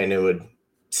that, and it would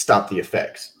stop the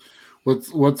effects.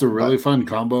 What's a really fun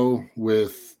combo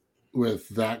with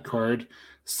that card,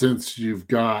 since you've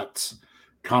got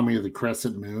Kami of the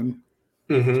Crescent Moon,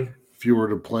 if you were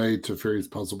to play Teferi's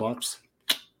Puzzle Box.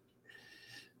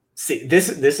 See, this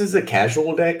is a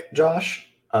casual deck, Josh.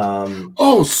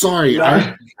 Sorry.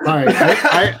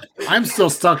 I'm still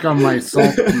stuck on my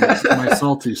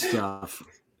salty stuff.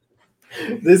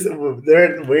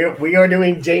 We are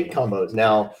doing Jank combos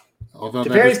now.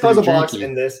 Teferi's Puzzle Box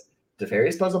in this.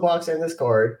 Teferi's Puzzle Box and this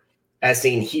card, as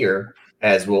seen here,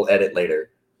 as we'll edit later.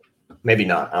 Maybe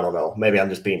not. I don't know. Maybe I'm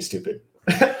just being stupid.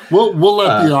 We'll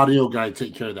let the audio guy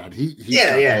take care of that.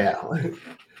 Yeah.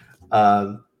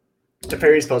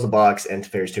 Teferi's Puzzle Box and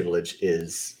Teferi's Tutelage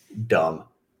is dumb.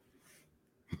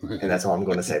 And that's all I'm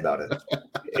going to say about it.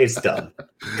 It's dumb.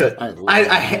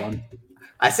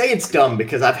 I say it's dumb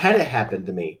because I've had it happen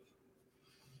to me.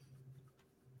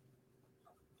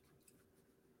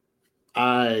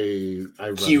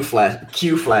 Cue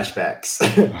flashbacks.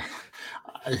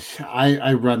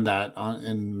 I run that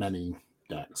in many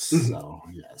decks. So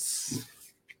yes.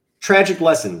 Tragic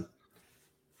Lesson.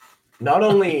 Not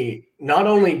only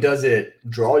does it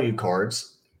draw you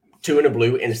cards, 2 and a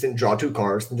blue, instant, draw 2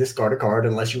 cards, and discard a card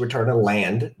unless you return a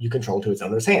land you control to its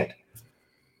owner's hand.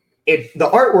 the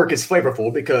artwork is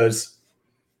flavorful because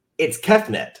it's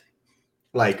Kefnet.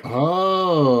 Like,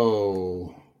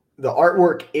 oh, the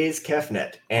artwork is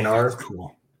Kefnet, and that's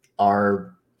cool.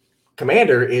 Our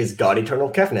commander is God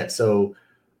Eternal Kefnet. So,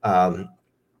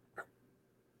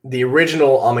 the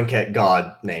original Amonkhet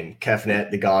god named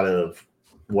Kefnet, the god of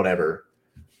whatever,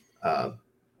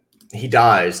 he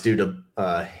dies due to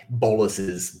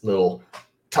Bolus's little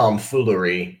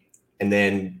tomfoolery, and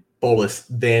then Bolus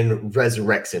then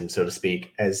resurrects him, so to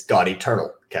speak, as God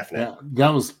Eternal Kefnet. Yeah, that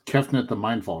was Kefnet the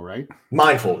Mindful, right?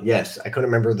 Mindful, yes. I couldn't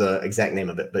remember the exact name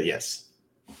of it, but yes.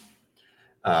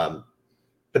 But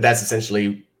that's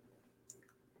essentially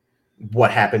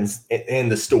what happens in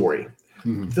the story.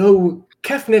 Mm-hmm. Though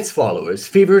Kefnet's followers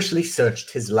feverishly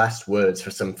searched his last words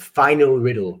for some final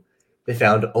riddle, they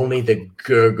found only the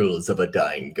gurgles of a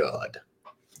dying god.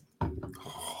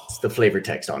 It's the flavor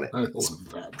text on it. I love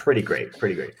that. Pretty great,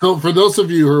 pretty great. So for those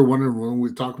of you who are wondering, when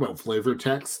we talk about flavor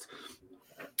text,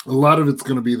 a lot of it's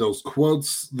going to be those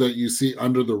quotes that you see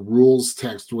under the rules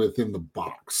text within the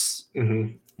box.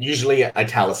 Mm-hmm. Usually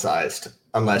italicized,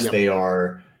 unless they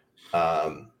are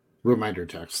reminder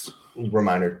text.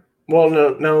 Reminder. Well,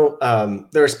 no.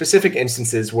 There are specific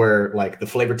instances where like the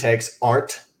flavor texts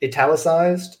aren't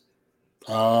italicized.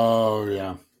 Oh,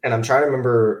 yeah. And I'm trying to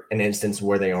remember an instance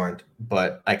where they aren't,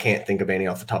 but I can't think of any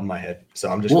off the top of my head.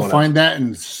 So I'm just we'll find that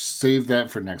and save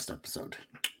that for next episode.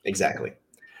 Exactly.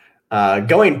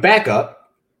 Going back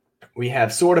up, we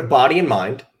have Sword of Body and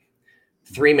Mind,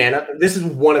 3 mana. This is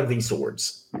one of these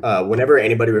swords. Whenever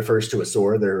anybody refers to a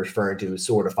sword, they're referring to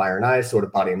Sword of Fire and Ice, Sword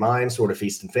of Body and Mind, Sword of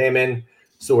Feast and Famine,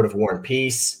 Sword of War and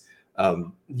Peace.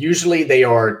 Usually they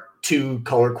are 2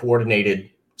 color coordinated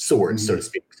swords, so to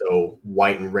speak. So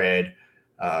white and red,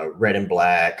 red and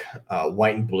black,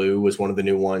 white and blue was one of the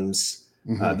new ones.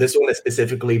 This one is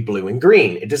specifically blue and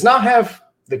green. It does not have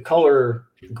the color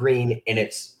green in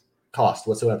its cost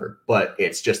whatsoever, but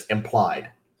it's just implied.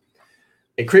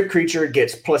 A crypt creature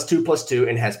gets +2/+2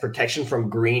 and has protection from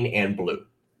green and blue.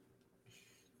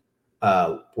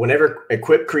 Whenever a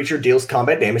crypt creature deals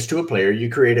combat damage to a player, you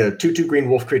create a 2/2 green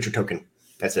wolf creature token.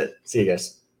 That's it. See you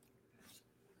guys.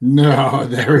 No,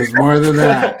 there is more than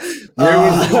that.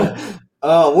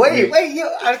 Wait.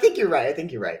 I think you're right.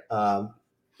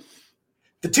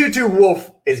 The 2/2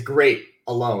 wolf is great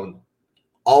alone.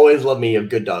 Always love me a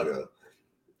good doggo.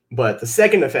 But the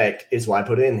second effect is why I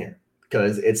put it in here,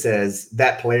 because it says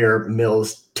that player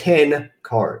mills 10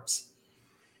 cards.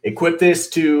 Equip this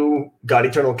to God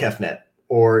Eternal Kefnet.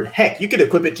 Or heck, you could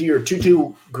equip it to your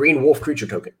 2/2 green wolf creature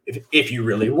token if you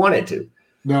really wanted to.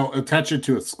 No, attach it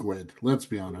to a squid. Let's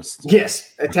be honest.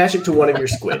 Yes, attach it to one of your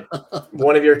squid.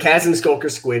 One of your Chasm Skulker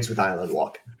squids with Island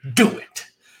Walk. Do it.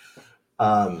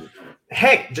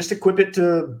 Heck, just equip it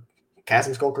to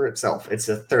Chasm Skulker itself. It's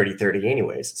a 30/30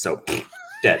 anyways, so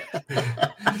dead.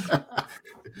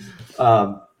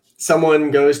 Someone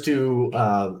goes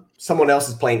to someone else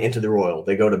is playing Into the Royal.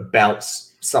 They go to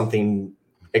bounce something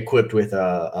equipped with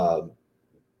a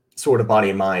Sword of Body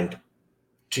and Mind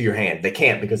to your hand. They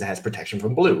can't because it has protection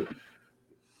from blue.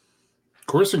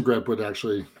 Coursing Grip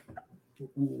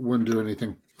wouldn't do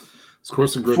anything.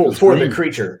 Coursing Grip for the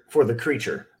creature. For the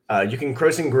creature, you can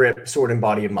Coursing Grip Sword and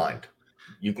Body and Mind.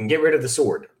 You can get rid of the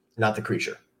sword, not the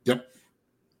creature. Yep.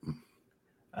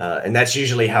 And that's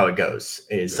usually how it goes,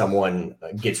 is someone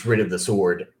gets rid of the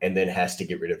sword and then has to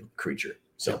get rid of the creature.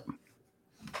 So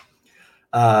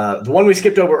the one we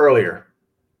skipped over earlier,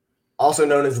 also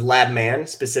known as Lab Man,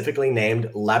 specifically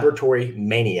named Laboratory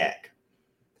Maniac.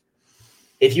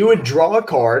 If you would draw a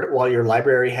card while your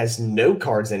library has no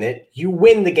cards in it, you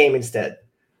win the game instead.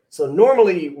 So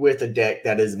normally with a deck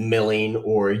that is milling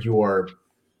or you are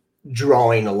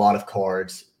drawing a lot of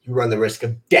cards, you run the risk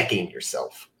of decking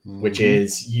yourself. Which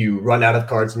is you run out of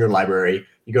cards in your library,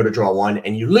 you go to draw one,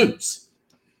 and you lose.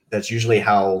 That's usually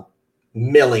how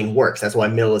milling works. That's why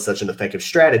mill is such an effective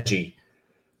strategy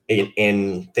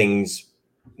in things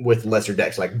with lesser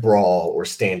decks like Brawl or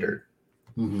Standard.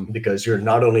 Because you're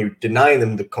not only denying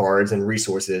them the cards and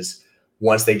resources,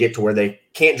 once they get to where they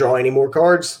can't draw any more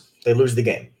cards, they lose the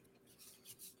game.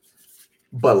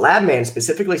 But Labman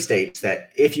specifically states that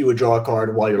if you would draw a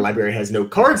card while your library has no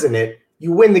cards in it,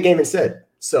 you win the game instead.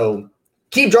 So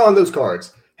keep drawing those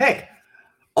cards. Heck,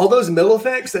 all those mill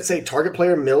effects that say target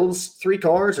player mills 3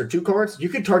 cards or 2 cards, you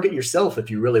could target yourself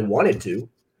if you really wanted to.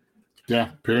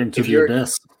 Yeah, appearing to be your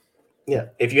best. Yeah,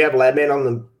 if you have Labman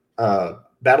on the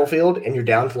battlefield and you're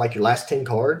down to like your last 10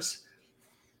 cards,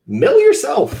 mill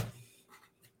yourself.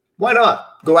 Why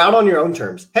not? Go out on your own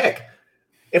terms. Heck,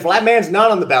 if Labman's not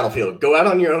on the battlefield, go out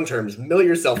on your own terms. Mill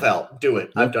yourself out. Do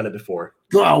it. I've done it before.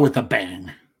 Go out with a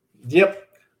bang. Yep.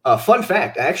 Fun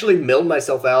fact, I actually milled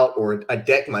myself out, or I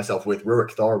decked myself with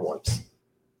Rurik Thar once.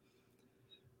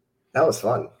 That was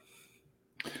fun.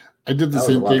 I did the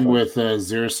same thing with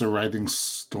Xeris Writhing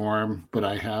Storm, but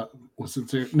I have was it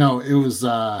Xeris? No, it was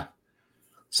Sisay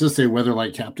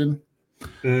Weatherlight Captain.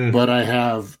 But I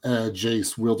have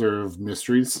Jace Wielder of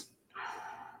Mysteries.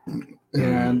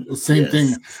 And the same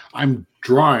thing, I'm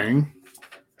drawing.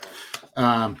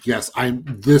 Yes,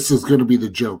 this is going to be the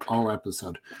joke all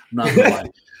episode. I'm not gonna lie.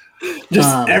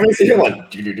 Just every single one.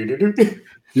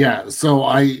 Yeah, so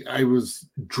I was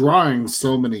drawing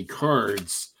so many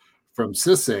cards from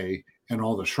Sisay and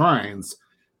all the shrines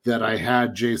that I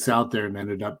had Jace out there and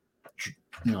ended up,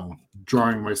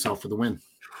 drawing myself for the win.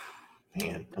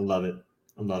 Man, I love it.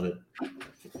 I love it.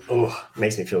 Oh,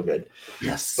 makes me feel good.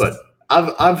 Yes, but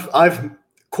I've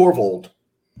Corvold,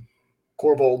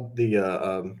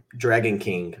 the Dragon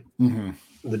King,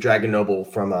 the Dragon Noble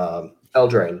from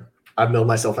Eldraine. I've milled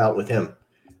myself out with him.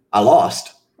 I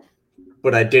lost,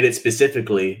 but I did it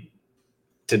specifically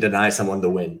to deny someone the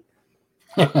win.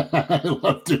 I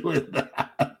love doing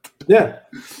that. Yeah.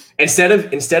 Instead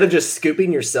of just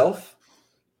scooping yourself,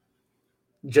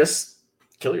 just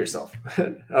kill yourself.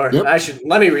 Or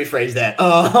let me rephrase that.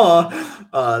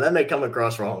 That may come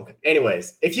across wrong.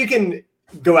 Anyways, if you can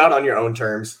go out on your own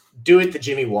terms, do it the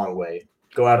Jimmy Wong way.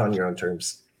 Go out on your own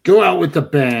terms. Go out with the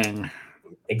bang.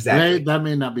 Exactly. That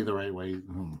may not be the right way.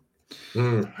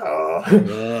 Moving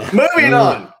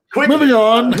on. Quickly. Moving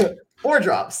on. 4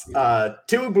 drops.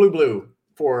 2 blue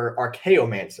for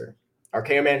Archaeomancer.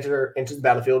 Archaeomancer enters the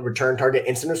battlefield. Return target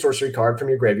instant or sorcery card from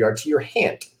your graveyard to your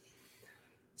hand.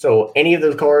 So any of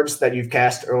those cards that you've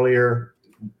cast earlier,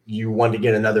 you want to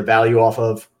get another value off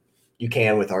of, you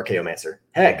can with Archaeomancer.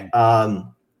 Heck,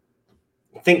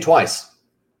 think twice.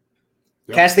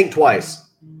 Yep. Cast Think Twice.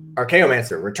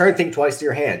 Archaeomancer. Return Think Twice to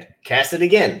your hand. Cast it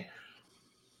again.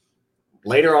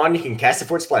 Later on, you can cast it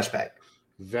for its flashback.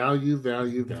 Value.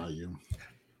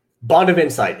 Bond of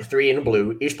Insight, 3 in a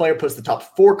blue. Each player puts the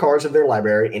top 4 cards of their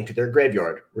library into their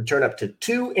graveyard. Return up to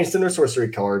 2 instant or sorcery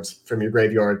cards from your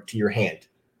graveyard to your hand.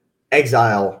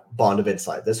 Exile Bond of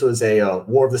Insight. This was a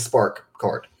War of the Spark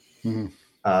card.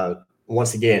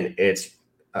 Once again, it's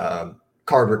card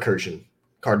recursion,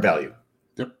 card value.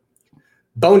 Yep.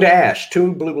 Bone to Ash,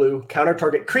 2 blue, counter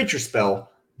target creature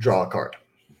spell, draw a card.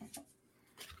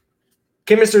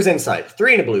 Chemist's Insight,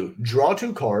 3 in a blue, draw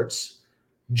 2 cards,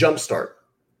 Jumpstart.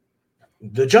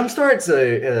 The Jumpstart's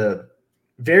a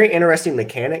very interesting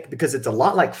mechanic because it's a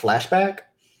lot like Flashback,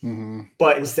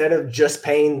 but instead of just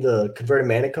paying the converted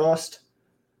mana cost,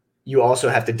 you also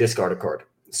have to discard a card.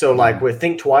 So like with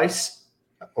Think Twice,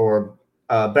 or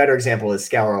a better example is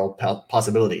Scour All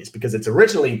Possibilities, because it's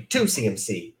originally 2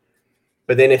 CMC,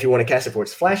 but then if you want to cast it for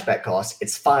its flashback cost,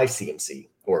 it's 5 CMC,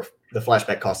 or the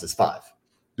flashback cost is 5.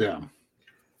 Yeah.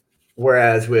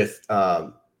 Whereas with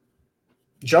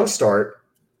Jumpstart,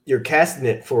 you're casting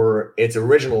it for its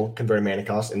original converted mana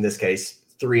cost, in this case,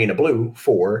 3 in a blue,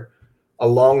 4,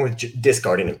 along with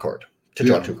discarding a card to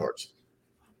draw 2 cards.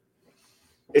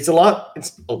 It's a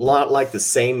lot like the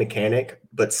same mechanic,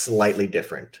 but slightly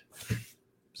different.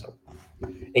 So,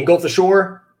 Engulf the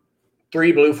Shore,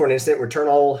 3 blue for an instant. Return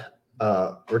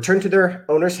to their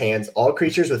owner's hands all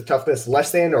creatures with toughness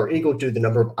less than or equal to the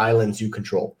number of islands you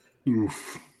control.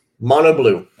 Oof. Mono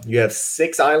blue. You have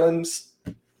 6 islands.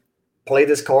 Play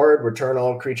this card. Return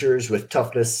all creatures with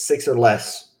toughness 6 or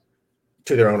less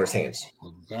to their owner's hands.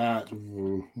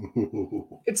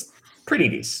 It's pretty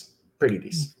decent.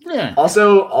 Yeah.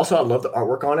 Also, I love the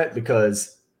artwork on it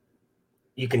because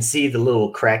you can see the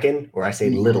little kraken, or I say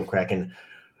little kraken,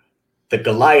 the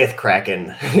Goliath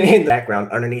kraken in the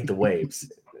background underneath the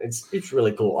waves. It's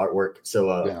really cool artwork.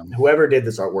 So whoever did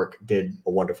this artwork did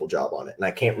a wonderful job on it. And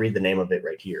I can't read the name of it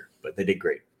right here, but they did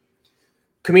great.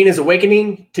 Kamina's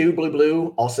Awakening, 2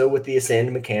 blue, also with the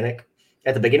Ascend mechanic.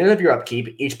 At the beginning of your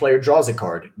upkeep, each player draws a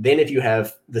card. Then if you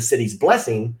have the City's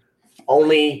Blessing,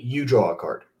 only you draw a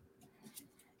card.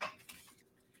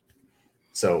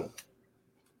 So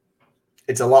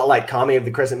it's a lot like Kami of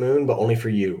the Crescent Moon, but only for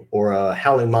you, or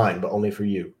Howling Mine, but only for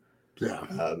you.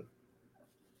 Yeah.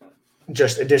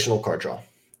 Just additional card draw.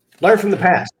 Learn from the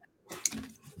past.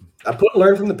 I put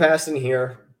Learn from the past in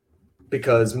here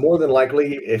because more than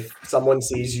likely, if someone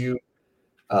sees you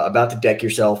about to deck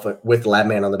yourself with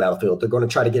Labman on the battlefield, they're going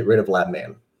to try to get rid of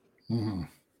Labman.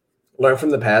 Learn from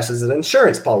the past is an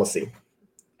insurance policy,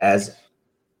 as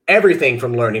everything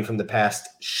from learning from the past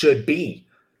should be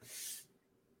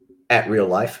at real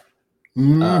life.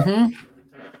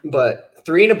 But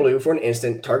 3 in a blue for an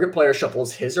instant, target player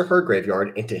shuffles his or her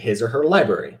graveyard into his or her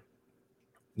library.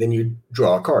 Then you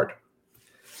draw a card.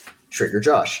 Trigger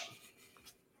Josh.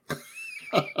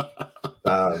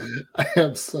 I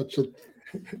have such a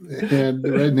hand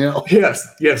right now. Yes,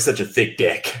 you have such a thick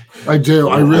deck. I do.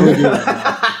 I really do.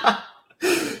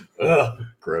 Ugh,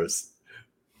 gross.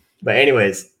 But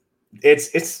anyways,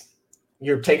 it's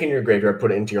you're taking your graveyard,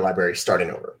 put it into your library, starting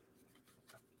over.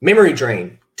 Memory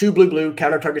Drain. 2 blue,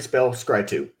 counter target spell, scry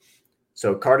 2.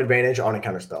 So card advantage on a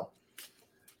counter spell.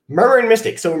 Murmuring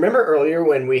Mystic. So remember earlier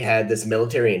when we had this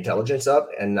military intelligence up,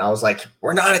 and I was like,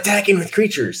 we're not attacking with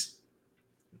creatures.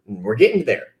 We're getting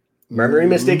there. Murmuring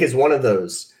Mystic is one of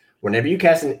those. Whenever you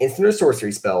cast an instant or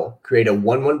sorcery spell, create a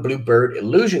 1/1 blue bird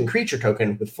illusion creature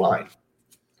token with flying.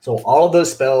 So all of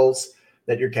those spells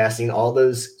that you're casting, all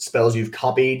those spells you've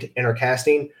copied and are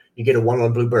casting, you get a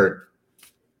 1/1 blue bird.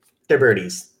 They're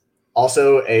birdies.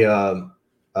 Also, I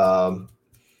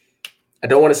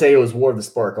don't want to say it was War of the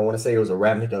Spark. I want to say it was a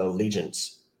Ravnica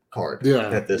Allegiance card. Yeah,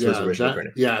 was originally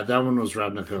printed. Yeah, that one was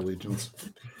Ravnica Allegiance.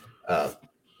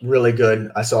 Really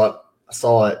good. I saw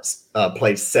it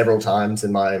played several times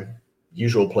in my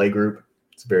usual play group.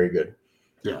 It's very good.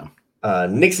 Yeah.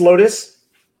 Nyx Lotus,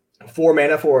 4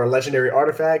 mana for a legendary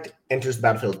artifact, enters the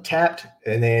battlefield tapped,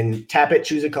 and then tap it,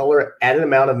 choose a color, add an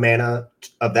amount of mana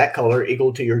of that color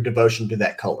equal to your devotion to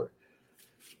that color.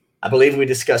 I believe we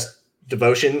discussed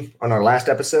devotion on our last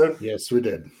episode. Yes, we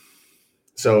did.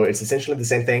 So it's essentially the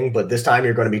same thing, but this time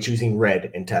you're going to be choosing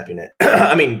red and tapping it.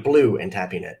 I mean, blue and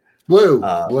tapping it. Blue.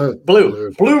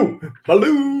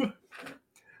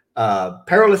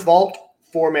 Perilous Vault,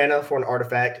 4 mana for an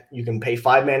artifact. You can pay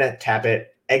 5 mana, tap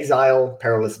it, exile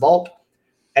Perilous Vault,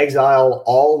 exile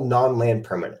all non-land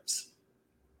permanents.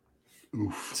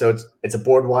 Oof. So it's a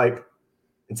board wipe.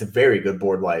 It's a very good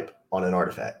board wipe on an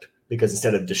artifact because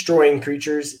instead of destroying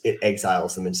creatures, it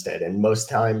exiles them instead. And most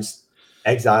times,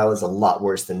 exile is a lot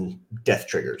worse than death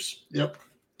triggers. Yep.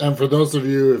 And for those of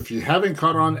you, if you haven't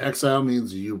caught on, exile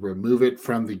means you remove it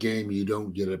from the game. You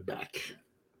don't get it back.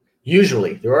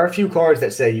 Usually. There are a few cards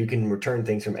that say you can return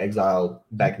things from exile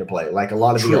back into play, like a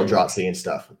lot of the Eldrazi and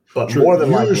stuff. But more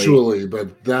than likely... Usually,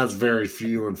 but that's very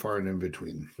few and far and in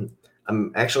between.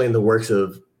 I'm actually in the works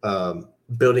of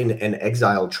building an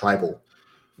exile tribal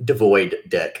devoid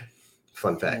deck.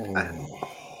 Fun fact.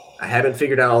 I haven't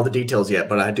figured out all the details yet,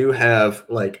 but I do have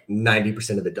like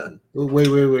 90% of it done. Wait.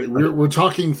 We're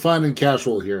talking fun and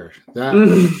casual here. That...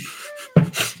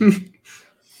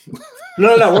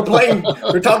 No.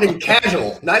 We're talking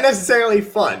casual. Not necessarily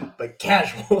fun, but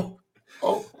casual.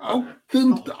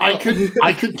 Then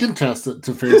I could contest it.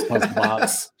 Teferi's Puzzle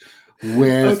Box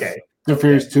with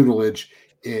Teferi's tutelage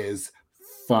is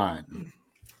fun.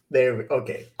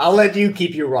 Okay. I'll let you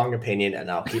keep your wrong opinion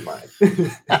and I'll keep mine.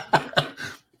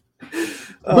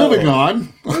 Moving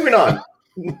on.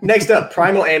 Next up,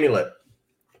 Primal Amulet.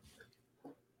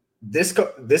 This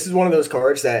is one of those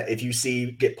cards that if you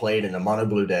see get played in a mono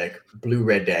blue deck, blue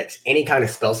red decks, any kind of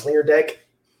spellslinger deck,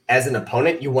 as an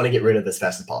opponent, you want to get rid of as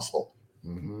fast as possible.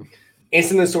 Mm-hmm.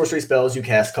 Instant and sorcery spells you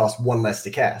cast cost 1 less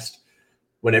to cast.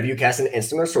 Whenever you cast an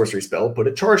instant or sorcery spell, put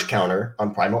a charge counter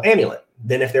on Primal Amulet.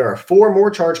 Then if there are 4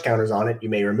 more charge counters on it, you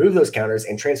may remove those counters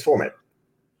and transform it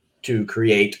to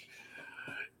create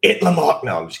Itlamok.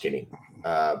 No, I'm just kidding.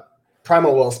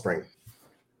 Primal Wellspring.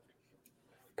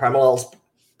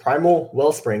 Primal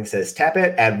Wellspring says tap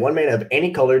it, add 1 mana of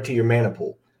any color to your mana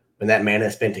pool. When that mana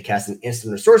is spent to cast an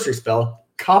instant or sorcery spell,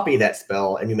 copy that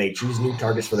spell, and you may choose new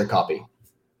targets for the copy.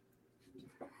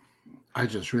 I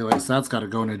just realized that's got to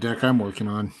go in a deck I'm working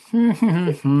on.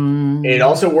 It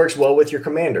also works well with your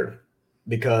commander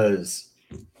because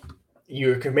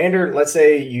your commander, let's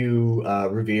say you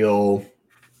reveal...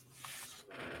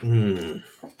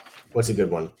 what's a good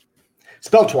one?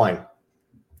 Spell Twine.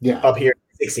 Yeah. Up here,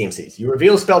 6 CMCs. You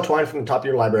reveal Spell Twine from the top of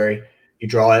your library. You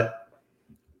draw it.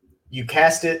 You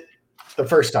cast it the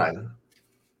first time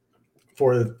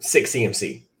for 6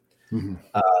 CMC. Mm-hmm.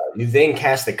 You then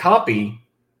cast the copy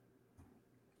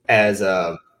as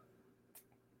a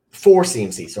 4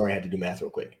 CMC. Sorry, I had to do math real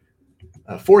quick.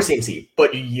 4 CMC,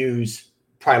 but you use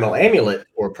Primal Amulet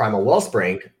or Primal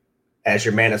Wellspring as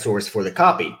your mana source for the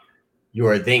copy. You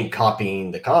are then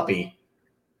copying the copy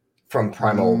from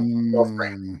Primal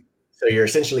Wellspring. So you're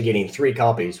essentially getting 3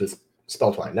 copies with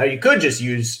Spell Twine. Now, you could just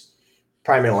use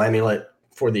Primal Amulet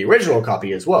for the original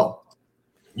copy as well.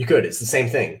 You could. It's the same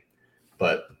thing.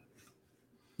 But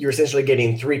you're essentially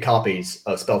getting 3 copies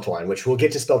of Spell Twine, which we'll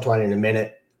get to Spell Twine in a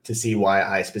minute to see why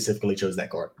I specifically chose that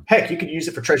card. Heck, you could use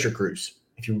it for Treasure Cruise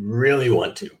if you really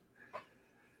want to.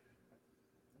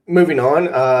 Moving on,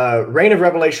 Reign of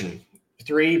Revelation.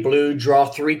 3 blue, draw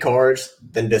 3 cards,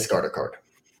 then discard a card.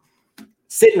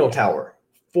 Sentinel Tower.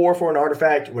 4 for an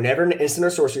artifact. Whenever an instant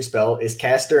or sorcery spell is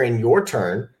cast during your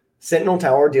turn, Sentinel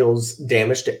Tower deals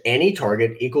damage to any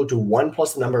target equal to 1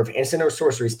 plus the number of instant or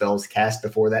sorcery spells cast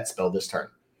before that spell this turn.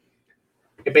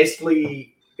 It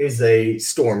basically is a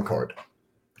storm card.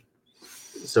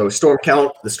 So storm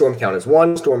count, the storm count is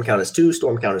 1, storm count is 2,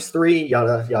 storm count is 3,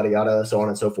 yada, yada, yada, so on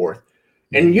and so forth.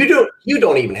 And you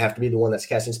don't even have to be the one that's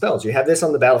casting spells. You have this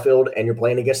on the battlefield and you're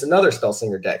playing against another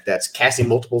Spellslinger deck that's casting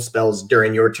multiple spells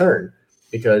during your turn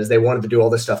because they wanted to do all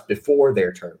this stuff before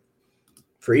their turn.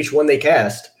 For each one they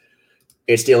cast,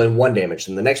 it's dealing 1 damage.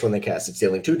 And the next one they cast, it's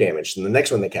dealing 2 damage. And the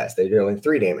next one they cast, they're dealing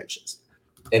 3 damages.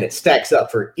 And it stacks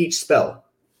up for each spell.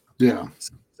 Yeah.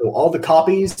 So all the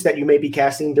copies that you may be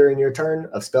casting during your turn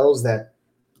of spells that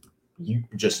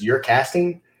you're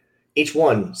casting, each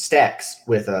one stacks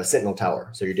with a Sentinel Tower.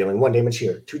 So you're dealing 1 damage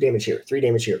here, 2 damage here, 3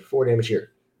 damage here, 4 damage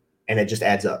here. And it just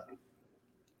adds up.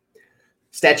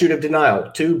 Statute of Denial,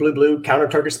 2 blue, counter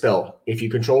target spell. If you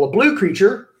control a blue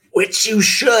creature, which you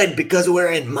should because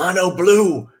we're in mono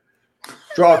blue,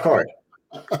 draw a card.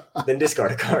 Then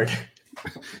discard a card.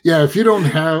 Yeah, if you don't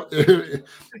have,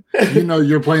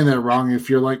 you're playing that wrong. If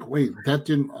you're like, wait, that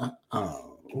didn't.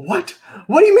 What?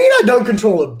 What do you mean I don't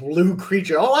control a blue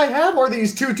creature? All I have are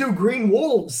these 2/2 green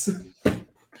wolves.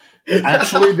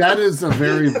 Actually, that is a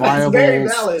very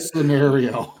viable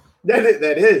scenario. That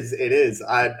is. It is.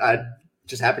 I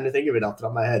just happened to think of it off the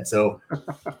top of my head. So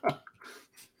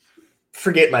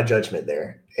forget my judgment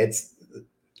there.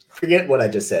 Forget what I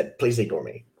just said. Please ignore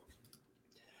me.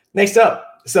 Next up.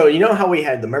 So you know how we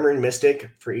had the Murmuring Mystic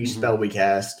for each spell we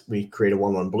cast? We create a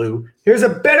 1/1 blue. Here's a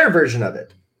better version of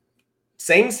it.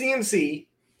 Same CMC,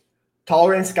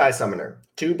 Tolerant Sky Summoner,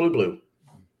 2 blue.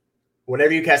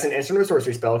 Whenever you cast an instant or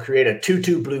sorcery spell, create a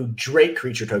 2/2 blue Drake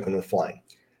creature token with flying.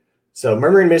 So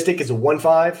Murmuring Mystic is a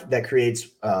 1/5 that creates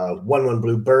 1/1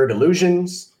 blue bird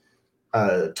illusions.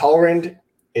 Tolerant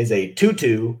is a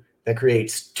 2/2 that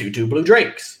creates 2/2 blue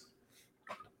drakes.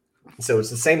 So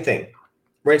it's the same thing.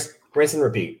 Rinse and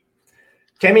repeat.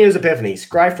 Cameo's Epiphany.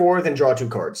 Scry 4, then draw 2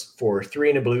 cards for 3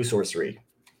 and a blue sorcery.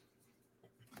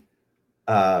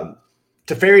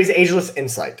 Teferi's Ageless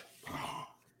Insight.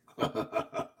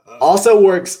 Also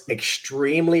works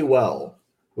extremely well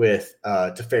with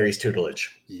Teferi's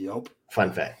Tutelage. Yep.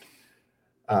 Fun fact.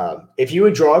 If you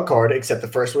would draw a card, except the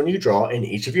first one you draw in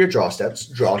each of your draw steps,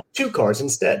 draw 2 cards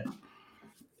instead.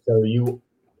 So you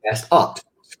cast Opt.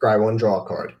 Scry 1, draw a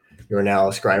card. You are now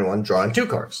scrying 1, drawing 2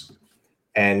 cards.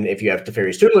 And if you have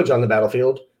Teferi's Tutelage on the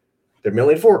battlefield, they're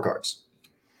milling 4 cards.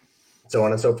 So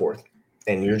on and so forth.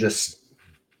 And you're just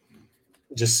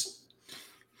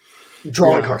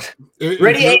drawing cards.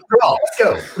 Ready, 8, draw. Let's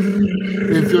go.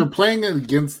 If you're playing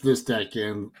against this deck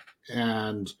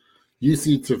and you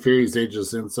see Teferi's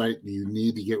Ageless Insight, you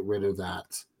need to get rid of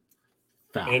that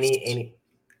fast.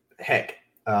 Heck.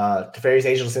 Teferi's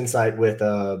Ageless Insight with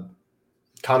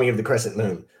Kami of the Crescent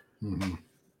Moon. Mm-hmm.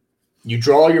 You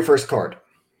draw your first card.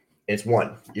 It's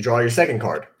 1. You draw your second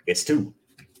card. It's 2.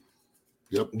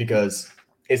 Yep. Because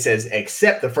it says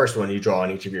except the first one you draw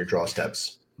on each of your draw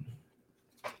steps.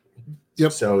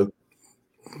 Yep. So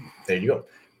there you go.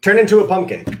 Turn into a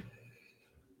pumpkin.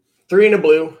 3 and a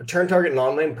blue. Return target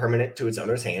non-land permanent to its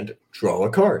owner's hand. Draw a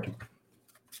card.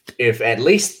 If at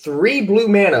least 3 blue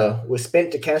mana was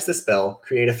spent to cast the spell,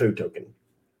 create a food token.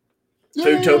 Yay!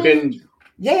 Food token.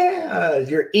 Yeah,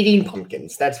 you're eating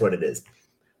pumpkins. That's what it is.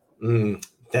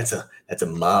 That's a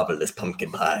marvelous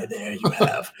pumpkin pie there you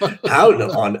have. How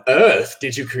on earth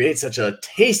did you create such a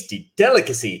tasty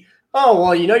delicacy? Oh,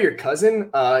 well, you know your cousin?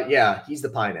 Yeah, he's the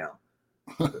pie now.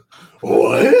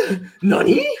 What?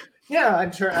 Nani? Yeah, I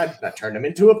turned him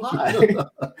into a pie.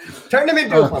 Turned him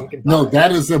into a pumpkin pie. No,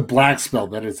 that is a black spell.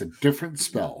 That is a different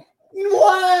spell.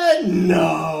 What?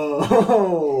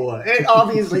 No. It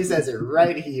obviously says it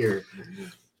right here.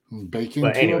 Bacon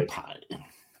to a pie.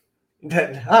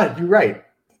 You're right.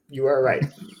 You are right.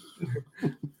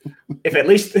 If at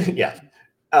least, yeah.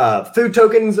 Food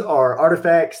tokens are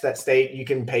artifacts that state you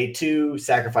can pay 2,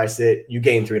 sacrifice it, you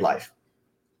gain 3 life.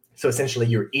 So essentially,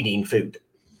 you're eating food.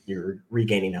 You're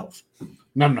regaining health.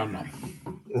 Nom.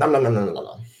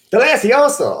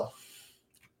 Delicioso.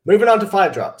 Moving on to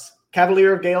 5 drops.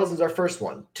 Cavalier of Gales is our first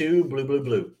one. 2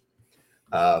 blue.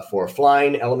 For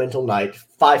flying elemental knight,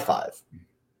 5/5.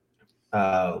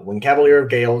 When Cavalier of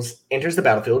Gales enters the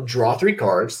battlefield, draw 3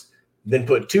 cards, then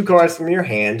put 2 cards from your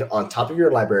hand on top of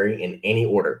your library in any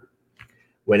order.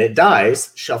 When it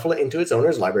dies, shuffle it into its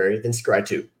owner's library, then scry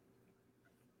 2.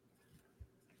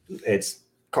 It's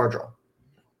card draw.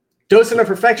 Docent of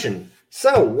Perfection.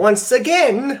 So, once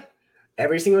again,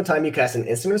 every single time you cast an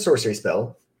instant or sorcery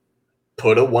spell,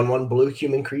 put a 1/1 blue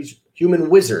human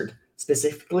wizard,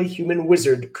 specifically human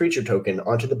wizard creature token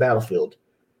onto the battlefield.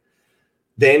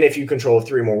 Then, if you control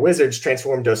 3 more wizards,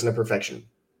 transform Docent of Perfection.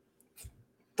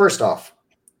 First off,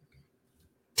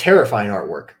 terrifying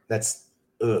artwork. That's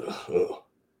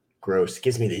gross.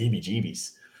 Gives me the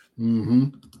heebie-jeebies. Mm-hmm.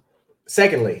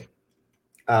 Secondly,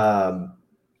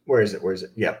 where is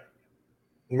it? Yep.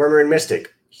 Murmuring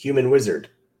Mystic, Human Wizard.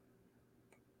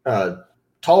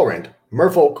 Tolerant,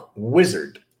 Merfolk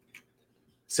Wizard.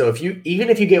 So even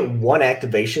if you get one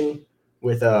activation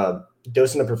with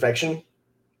Docent of Perfection,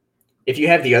 if you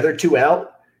have the other 2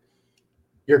 out,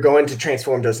 you're going to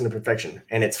transform Docent of Perfection.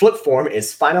 And its flip form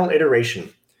is Final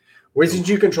Iteration. Wizards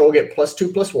you control get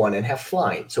 +2/+1 and have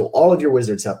flying. So all of your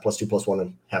wizards have +2/+1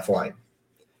 and have flying.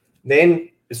 Then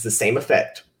it's the same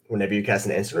effect. Whenever you cast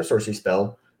an instant or sorcery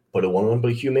spell, put a 1/1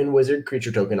 blue human wizard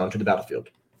creature token onto the battlefield.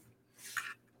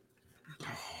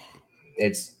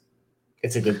 It's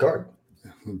a good card.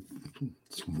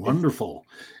 It's wonderful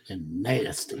and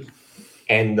nasty.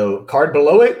 And the card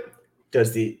below it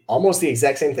does almost the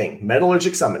exact same thing.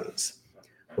 Metallurgic Summonings.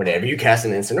 Whenever you cast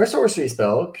an instant or sorcery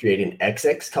spell, create an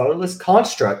XX colorless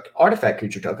construct artifact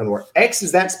creature token where X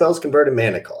is that spell's converted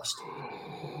mana cost.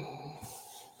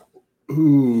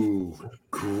 Ooh,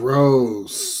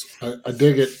 gross. I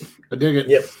dig it.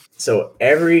 Yep. So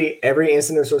every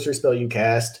instant or sorcery spell you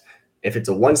cast, if it's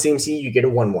a 1 CMC, you get a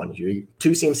 1/1.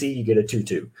 2 CMC, you get a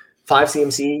 2/2. 5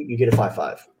 CMC, you get a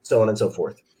 5/5. So on and so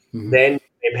forth. Mm-hmm. Then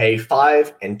they pay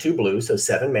 5 and 2 blue, so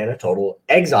 7 mana total.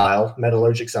 Exile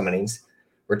Metallurgic Summonings.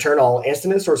 Return all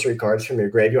instant and sorcery cards from your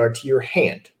graveyard to your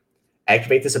hand.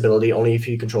 Activate this ability only if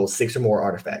you control 6 or more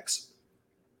artifacts.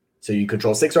 So you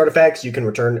control 6 artifacts, you can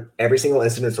return every single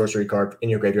instant and sorcery card in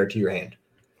your graveyard to your hand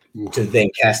to then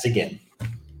cast again.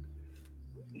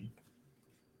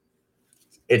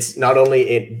 It's not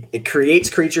only it creates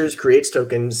creatures, creates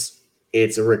tokens,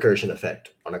 it's a recursion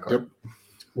effect on a card. Yep.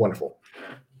 Wonderful.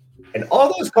 And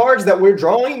all those cards that we're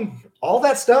drawing, all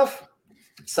that stuff,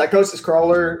 Psychosis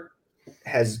Crawler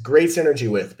has great synergy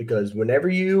with, because whenever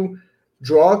you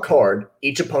draw a card,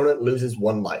 each opponent loses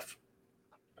 1 life.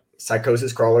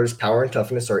 Psychosis Crawler's power and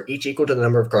toughness are each equal to the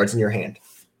number of cards in your hand.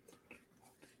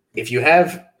 If you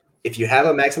have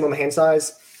a maximum hand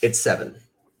size, it's 7.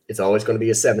 It's always going to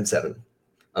be a 7/7,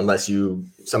 unless you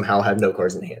somehow have no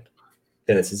cards in hand.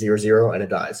 Then it's a 0/0 and it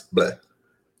dies. Bleh.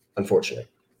 Unfortunate.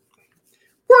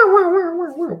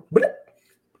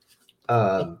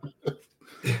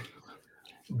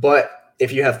 But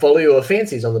if you have Folio of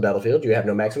Fancies on the battlefield, you have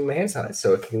no maximum hand size,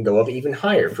 so it can go up even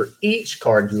higher for each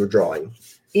card you are drawing.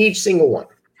 Each single one.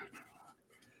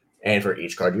 And for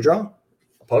each card you draw,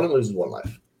 opponent loses 1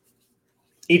 life.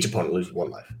 Each opponent loses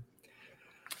 1 life.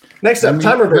 Next up,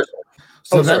 time reversal.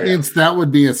 So that means that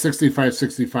would be a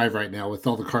 65-65 right now with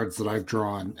all the cards that I've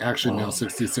drawn. Actually, now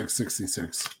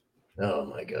 66-66. Oh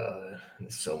my god.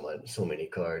 So many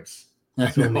cards.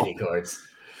 So many cards.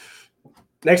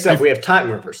 Next up, we have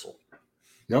time reversal.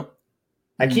 Yep.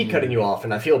 I keep cutting you off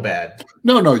and I feel bad.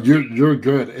 No, you're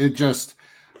good. It just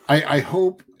I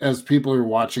hope as people are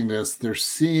watching this, they're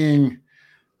seeing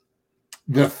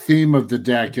the theme of the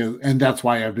deck, and that's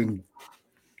why I've been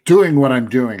doing what I'm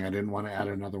doing. I didn't want to add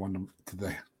another one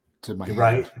to my hand.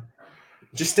 Right.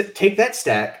 Just take that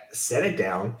stack, set it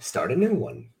down, start a new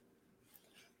one.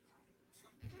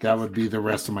 That would be the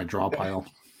rest of my draw pile.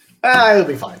 It'll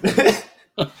be fine.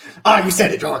 You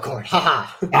said it, draw a card.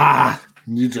 Ha.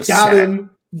 You just got him.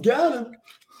 All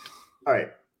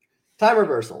right. Time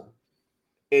reversal.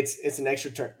 It's an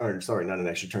extra turn, or sorry, not an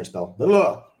extra turn spell.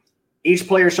 Each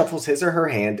player shuffles his or her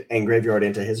hand and graveyard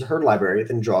into his or her library,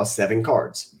 then draws 7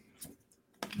 cards.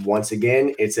 Once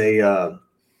again, what's the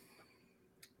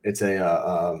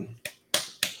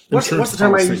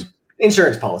term I use?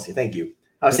 Insurance policy. Thank you.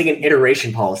 I was thinking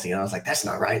iteration policy, and I was like, that's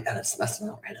not right. That's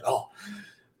not right at all.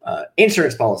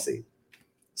 Insurance policy.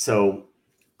 So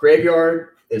graveyard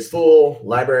is full,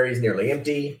 library is nearly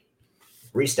empty.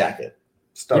 Restack it.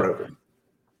 Start over.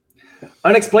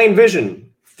 Unexplained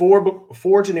Vision.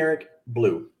 4 generic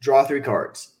blue. Draw 3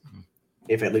 cards.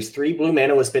 If at least 3 blue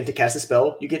mana was spent to cast a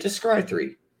spell, you get to scry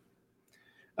 3.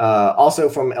 Also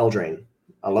from Eldraine.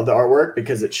 I love the artwork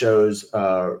because it shows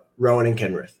Rowan and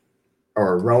Kenrith.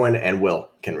 Or Rowan and Will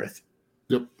Kenrith.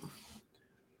 Yep.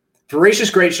 Voracious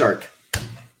Great Shark.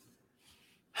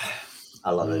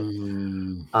 I love it.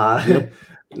 Yep.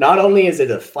 Not only is it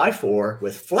a 5/4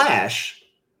 with flash,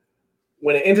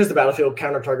 when it enters the battlefield,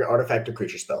 counter target artifact or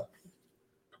creature spell.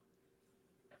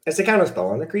 It's a counter spell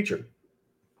on the creature.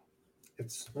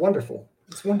 It's wonderful.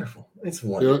 It's wonderful. It's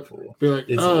wonderful. Be like,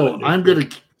 wonderful. I'm going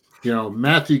to,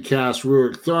 Matthew cast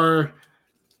Rurik Thar.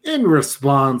 In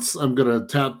response, I'm going to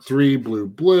tap 3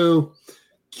 blue,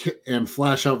 and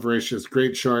flash out Voracious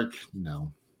Great Shark.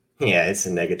 No. Yeah, it's a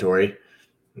negatory.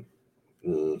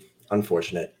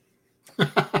 Unfortunate.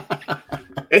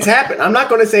 It's happened. I'm not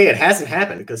going to say it hasn't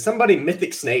happened because somebody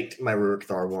mythic snaked my Rurik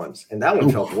Thar once, and that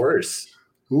one felt worse.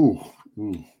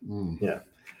 Yeah.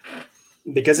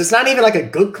 Because it's not even like a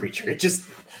good creature. It just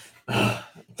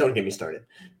don't get me started.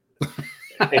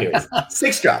 Anyways,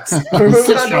 6 drops.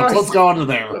 Let's go on to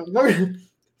there.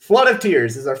 Flood of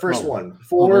Tears is our first one.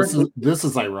 This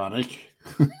is ironic.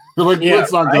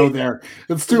 Let's not go there.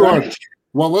 It's too hard.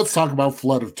 Well, let's talk about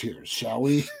Flood of Tears, shall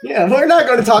we? Yeah, we're not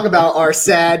going to talk about our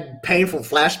sad, painful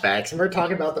flashbacks. We're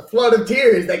talking about the flood of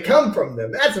tears that come from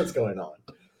them. That's what's going on.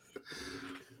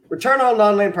 Return all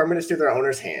non-land permanents to their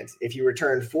owner's hands. If you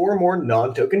return 4 more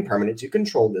non-token permanents you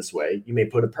control this way, you may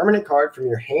put a permanent card from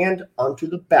your hand onto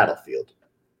the battlefield.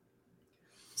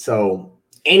 So,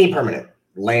 any permanent,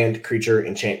 land, creature,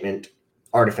 enchantment,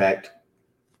 artifact,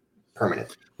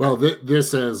 permanent. Well,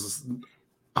 this is...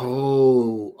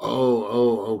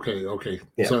 okay.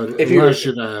 Yeah. So if you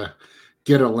should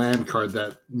get a land card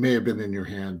that may have been in your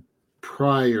hand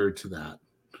prior to that.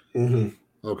 Mm-hmm.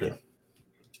 Okay.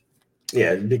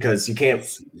 Yeah, because you can't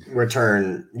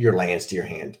return your lands to your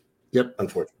hand. Yep.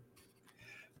 Unfortunately.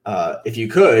 If you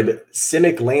could,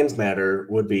 Simic Lands Matter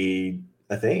would be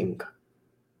a thing.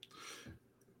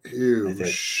 Ew.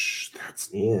 That's...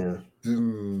 Yeah.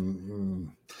 Mm-hmm.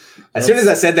 As soon as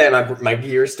I said that, my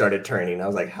gears started turning. I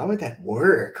was like, how would that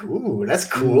work? Ooh, that's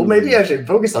cool. Maybe I should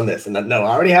focus on this. And no,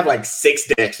 I already have like 6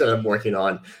 decks that I'm working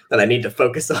on that I need to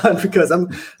focus on because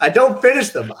I don't finish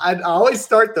them. I always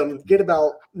start them, get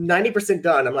about 90%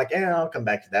 done. I'm like, I'll come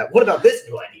back to that. What about this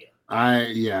new idea?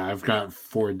 I've got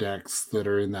 4 decks that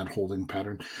are in that holding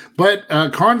pattern. But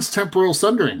Karn's Temporal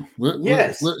Sundering.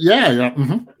 Yes. Yeah.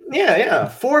 Mm-hmm. Yeah.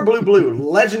 4 blue,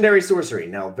 legendary sorcery.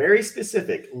 Now, very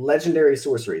specific legendary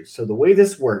sorcery. So the way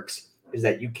this works is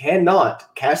that you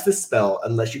cannot cast this spell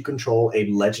unless you control a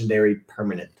legendary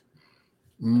permanent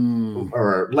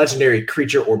or legendary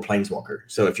creature or planeswalker.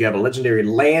 So if you have a legendary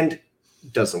land,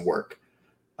 it doesn't work.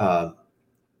 But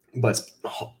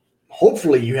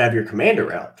hopefully you have your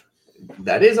commander out.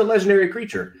 That is a legendary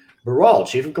creature. Baral,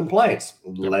 Chief of Compliance,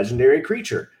 legendary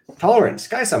creature. Tolerant,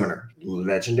 Sky Summoner,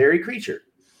 legendary creature.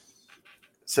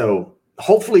 So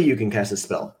hopefully you can cast a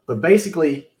spell. But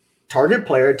basically, target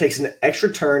player takes an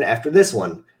extra turn after this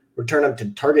one. Return up to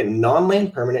target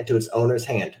non-land permanent to its owner's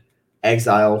hand.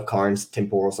 Exile Karn's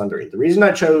Temporal Sundering. The reason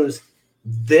I chose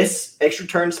this extra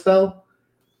turn spell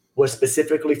was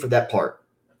specifically for that part.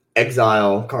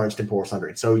 Exile Karn's Temporal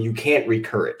Sundering. So you can't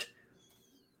recur it.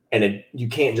 And you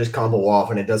can't just combo off,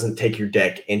 and it doesn't take your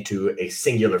deck into a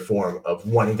singular form of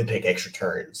wanting to take extra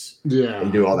turns. Yeah, and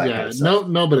do all that kind of stuff.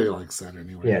 Nobody likes that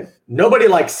anyway. Yeah, nobody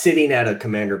likes sitting at a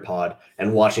commander pod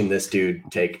and watching this dude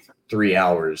take 3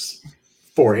 hours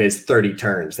for his 30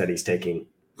 turns that he's taking.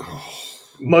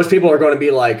 Most people are going to be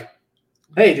like,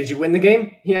 "Hey, did you win the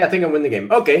game? Yeah, I think I win the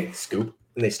game. Okay, scoop,"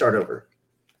 and they start over.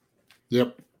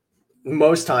 Yep.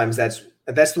 Most times, that's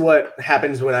what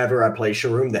happens whenever I play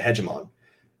Sharum the Hegemon.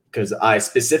 Because I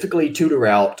specifically tutor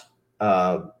out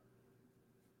Time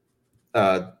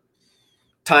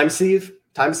Sieve,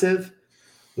 the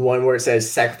one where it says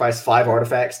sacrifice 5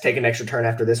 artifacts, take an extra turn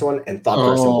after this one, and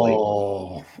Thought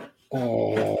Assembly.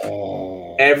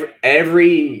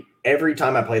 Every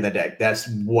time I play the deck, that's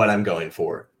what I'm going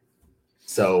for.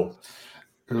 So,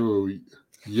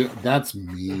 yeah, that's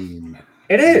mean.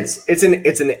 It is. It's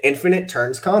an infinite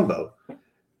turns combo.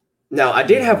 Now, I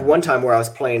did have one time where I was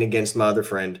playing against my other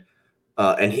friend,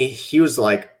 and he was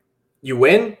like, "You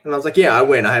win?" And I was like, "Yeah, I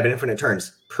win. I have infinite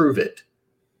turns. Prove it."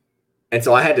 And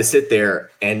so I had to sit there,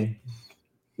 and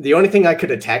the only thing I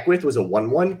could attack with was a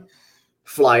 1/1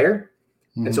 flyer.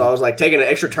 Mm-hmm. And so I was like, taking an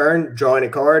extra turn, drawing a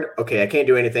card. Okay, I can't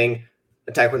do anything.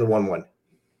 Attack with a 1/1.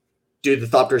 Do the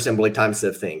Thopter Assembly Time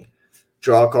Sieve thing.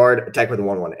 Draw a card, attack with a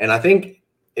 1/1. And I think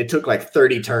it took like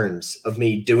 30 turns of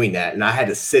me doing that, and I had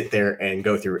to sit there and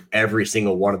go through every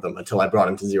single one of them until I brought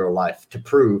him to 0 life to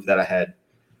prove that I had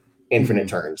infinite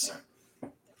turns.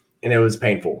 And it was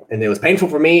painful. And it was painful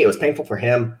for me. It was painful for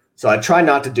him. So I try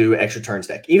not to do extra turns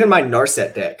deck. Even my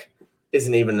Narset deck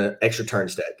isn't even an extra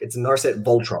turns deck. It's a Narset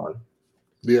Voltron.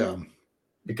 Yeah.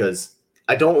 Because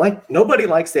nobody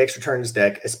likes the extra turns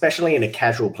deck, especially in a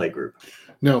casual play group.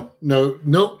 No.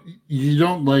 You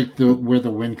don't like where the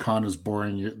win con is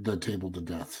boring the table to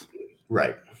death.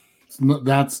 Right.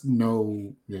 That's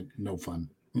no fun.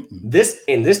 Mm-mm.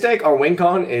 In this deck, our win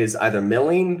con is either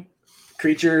milling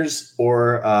creatures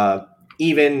or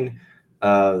Labman.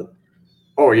 The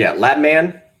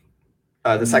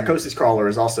Psychosis Crawler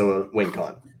is also a win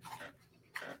con.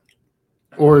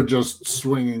 Or just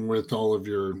swinging with all of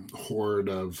your horde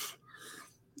of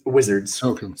Wizards.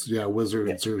 Tokens. Yeah,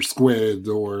 wizards or squid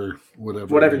or whatever.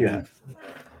 Whatever you have.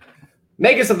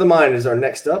 Magus of the Mind is our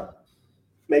next up.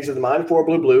 Magus of the Mind, 4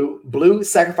 blue. Blue,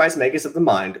 sacrifice Magus of the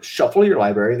Mind. Shuffle your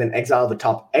library, then exile the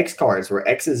top X cards, where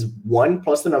X is 1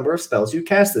 plus the number of spells you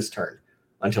cast this turn.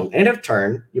 Until end of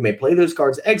turn, you may play those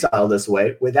cards exiled this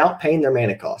way without paying their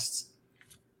mana costs.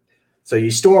 So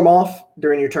you storm off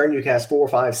during your turn, you cast 4,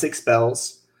 5, 6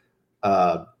 spells.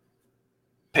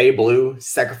 Pay blue,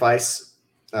 sacrifice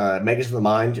Magus of the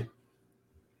Mind,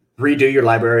 redo your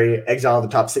library, exile the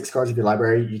top 6 cards of your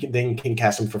library. You can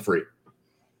cast them for free.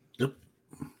 Yep.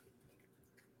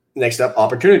 Next up,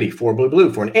 Opportunity, 4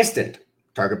 blue for an instant.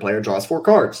 Target player draws 4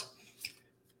 cards.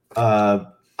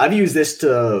 I've used this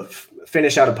to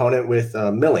finish out opponent with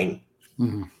milling.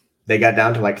 Mm-hmm. They got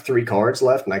down to like 3 cards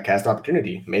left, and I cast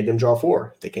Opportunity, made them draw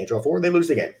 4. If they can't draw 4, they lose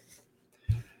the game.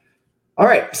 All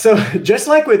right, so just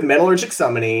like with Metallurgic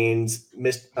Summonings,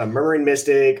 Murmuring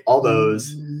Mystic, all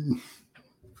those,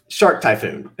 Shark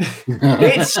Typhoon.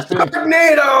 It's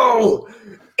Sharknado!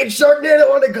 It's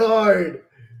Sharknado on the card!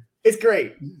 It's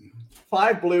great.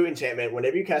 5 blue enchantment.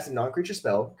 Whenever you cast a non-creature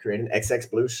spell, create an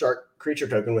XX blue shark creature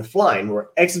token with flying, where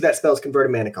X of that spell is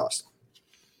converted mana cost.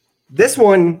 This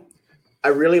one I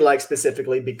really like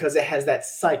specifically because it has that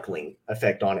cycling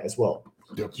effect on it as well.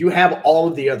 Yep. You have all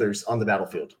of the others on the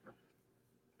battlefield.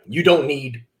 You don't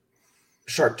need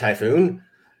Shark Typhoon.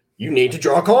 You need to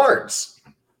draw cards.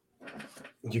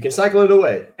 You can cycle it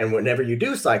away. And whenever you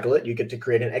do cycle it, you get to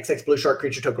create an XX blue shark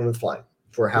creature token with flying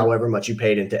for however much you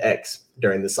paid into X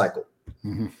during the cycle.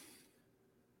 Mm-hmm.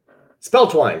 Spell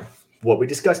Twine, what we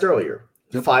discussed earlier.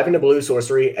 Yep. 5 in a blue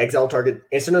sorcery, exile target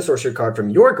instant or sorcery card from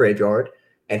your graveyard,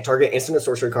 and target instant or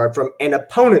sorcery card from an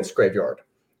opponent's graveyard.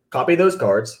 Copy those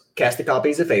cards, cast the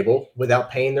copies of Fable without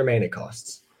paying their mana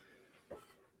costs.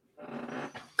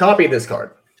 Copy this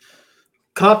card.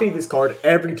 Copy this card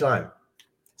every time.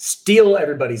 Steal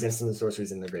everybody's instant and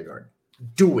sorceries in their graveyard.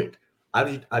 Do it.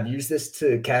 I've used this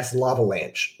to cast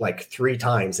Lavalanche like 3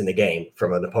 times in a game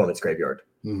from an opponent's graveyard.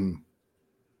 Mm-hmm.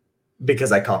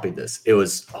 Because I copied this. It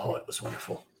was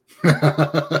wonderful.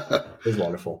 It was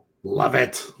wonderful. Love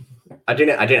it. I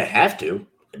didn't have to.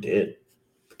 I did.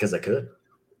 Because I could.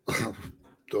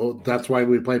 Oh, that's why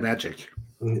we play Magic.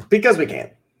 Because we can.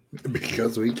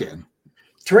 Because we can.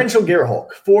 Torrential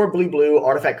Gearhulk, 4 blue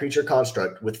artifact creature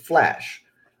construct with flash.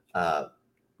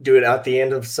 Do it at the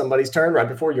end of somebody's turn, right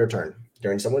before your turn,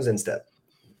 during someone's end step.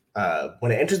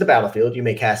 When it enters the battlefield, you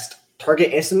may cast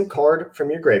target instant card from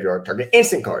your graveyard, target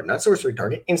instant card, not sorcery,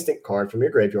 target instant card from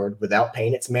your graveyard without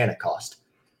paying its mana cost.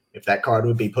 If that card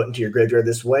would be put into your graveyard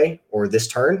this way or this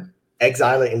turn,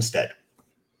 exile it instead.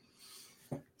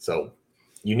 So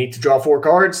you need to draw 4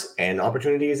 cards, and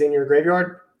opportunity is in your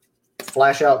graveyard.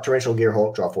 Flash out Torrential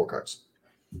Gearhulk, draw 4 cards.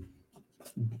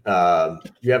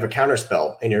 You have a counter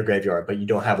spell in your graveyard, but you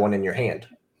don't have one in your hand,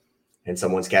 and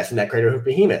someone's casting that Craterhoof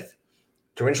Behemoth.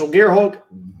 Torrential Gearhulk,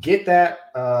 get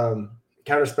that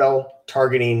counter spell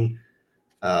targeting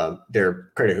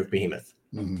their Craterhoof Behemoth.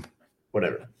 Mm-hmm.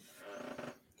 Whatever.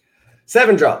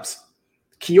 7 drops.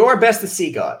 Kior Best the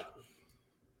Sea God.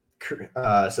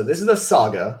 So this is a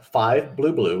saga, 5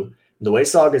 blue. The way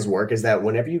sagas work is that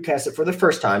whenever you cast it for the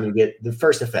first time, you get the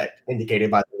first effect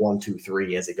indicated by the 1, 2,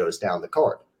 3 as it goes down the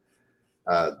card.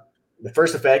 The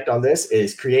first effect on this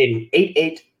is creating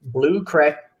 8/8 blue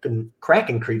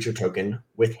Kraken creature token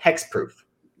with hexproof.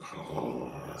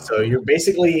 So you're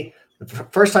basically, the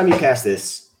first time you cast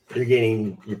this,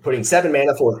 you're putting 7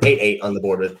 mana for 8/8 on the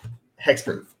board with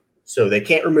hexproof. So they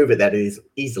can't remove it that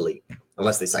easily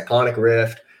unless they Cyclonic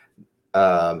Rift.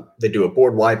 They do a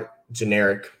board wipe,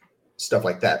 generic, stuff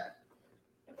like that.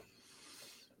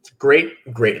 It's great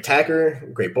attacker,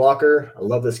 great blocker. I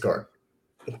love this card.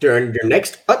 During your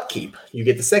next upkeep, you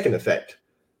get the second effect,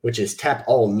 which is tap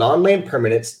all non-land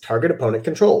permanents target opponent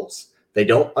controls. They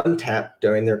don't untap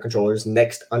during their controller's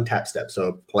next untap step. So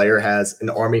a player has an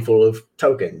army full of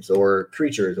tokens or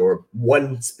creatures or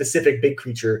one specific big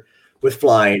creature with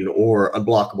flying or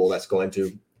unblockable that's going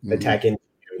to attack into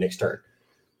you next turn.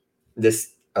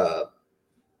 This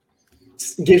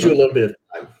gives you a little bit of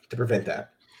time to prevent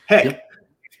that. Heck,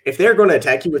 if they're going to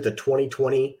attack you with a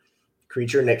 20/20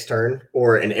 creature next turn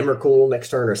or an Emrakul next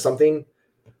turn or something,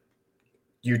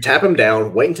 you tap them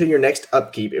down, wait until your next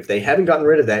upkeep. If they haven't gotten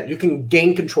rid of that, you can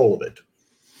gain control of it.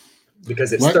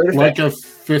 Because it's third effect. Like a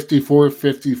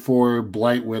 54/54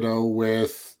 Blight Widow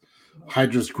with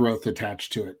Hydra's Growth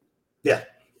attached to it. Yeah.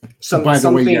 By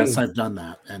the way, yes, I've done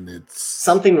that. And it's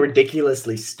something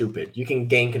ridiculously stupid. You can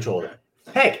gain control of it.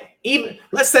 Heck, even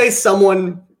let's say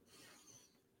someone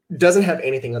doesn't have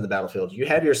anything on the battlefield. You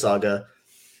have your saga.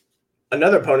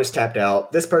 Another opponent's tapped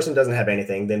out. This person doesn't have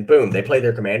anything. Then boom, they play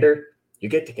their commander. You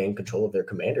get to gain control of their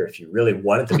commander if you really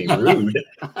want it to be rude.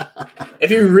 If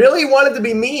you really wanted to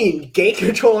be mean, gain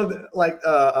control of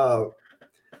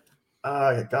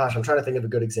gosh, I'm trying to think of a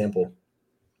good example.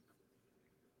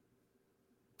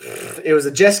 It was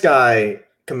a Jeskai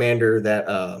commander that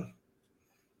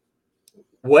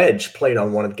Wedge played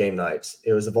on one of the game nights.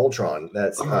 It was a Voltron.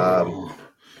 That's roll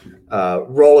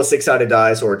a 6-sided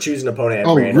dice or choose an opponent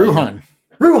at random.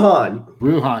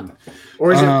 Ruhan.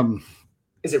 Or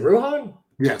is it Ruhan?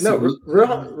 Yes. No,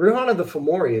 Ruhan of the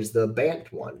Fomori is the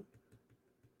Bant one.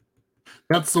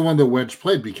 That's the one that Wedge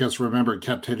played because, remember, it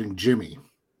kept hitting Jimmy.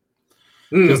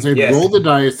 Because they'd roll the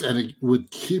dice and it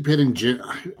would keep hitting Jimmy.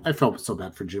 I felt so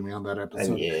bad for Jimmy on that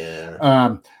episode.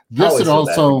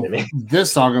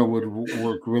 This saga would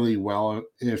work really well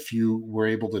if you were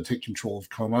able to take control of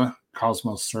Coma,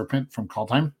 Cosmos Serpent from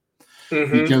Kaldheim.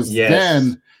 Because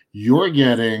then you're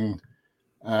getting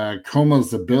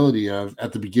Coma's ability of,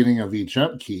 at the beginning of each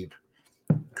upkeep,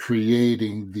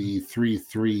 creating the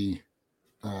 3/3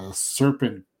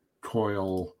 Serpent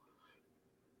Coil.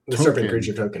 The token. Serpent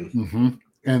creature token.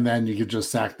 And then you could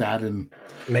just sack that and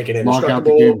make it lock out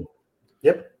the game.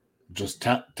 Yep. Just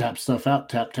tap stuff out.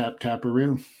 Tap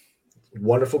around.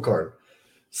 Wonderful card.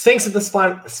 Sphinx of the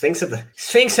final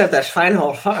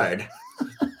card.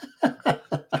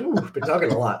 Ooh, been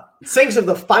talking a lot. Sphinx of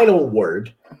the final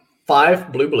word.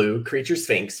 5 blue creature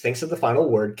Sphinx. Sphinx of the final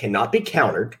word cannot be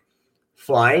countered.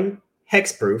 Flying,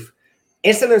 hexproof.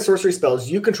 Instant and sorcery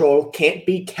spells you control can't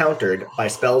be countered by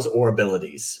spells or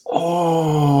abilities.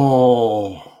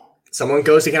 Oh. Someone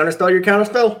goes to counterspell your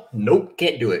counterspell? Nope,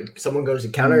 can't do it. Someone goes to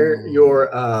counter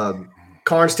your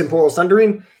Karn's Temporal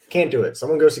Sundering? Can't do it.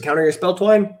 Someone goes to counter your Spell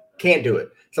Twine? Can't do it.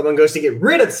 Someone goes to get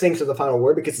rid of the Sphinx of the final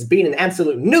word because it's being an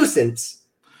absolute nuisance?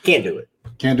 Can't do it.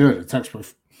 Can't do it. It's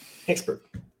hexproof. Hexproof.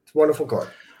 It's a wonderful card.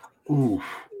 Ooh.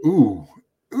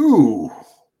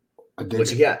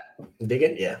 What you got? Dig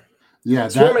it? Yeah. Yeah,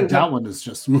 that one is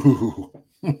just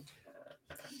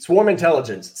Swarm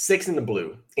Intelligence, 6 in the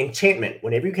blue. Enchantment.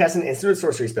 Whenever you cast an instant or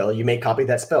sorcery spell, you may copy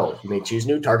that spell. You may choose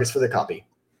new targets for the copy.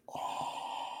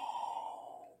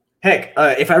 Heck,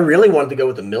 if I really wanted to go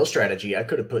with the mill strategy, I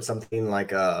could have put something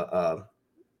like oh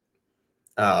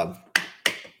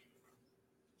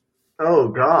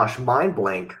gosh, mind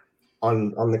blank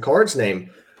on the card's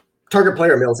name. Target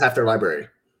player mills half their library.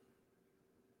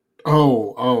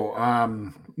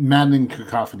 Maddening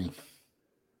Cacophony.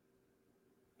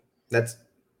 That's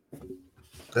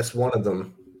one of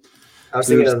them. I was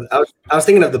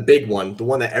thinking of the big one, the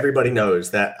one that everybody knows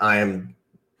that I am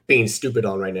being stupid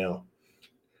on right now.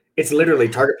 It's literally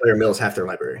target player mills half their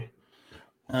library.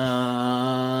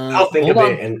 I'll think of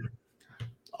it and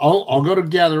I'll go to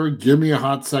Gatherer. Give me a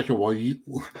hot second while you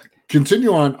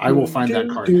continue on. I will find that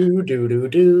card.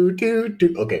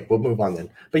 Okay, we'll move on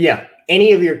then. But yeah,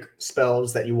 any of your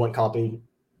spells that you want copied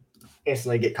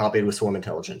instantly get copied with Swarm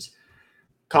Intelligence.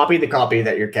 Copy the copy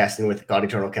that you're casting with God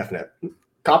Eternal Kefnet.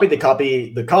 Copy the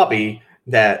copy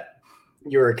that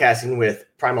you're casting with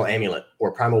Primal Amulet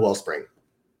or Primal Wellspring.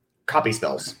 Copy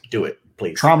spells. Do it,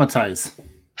 please. Traumatize.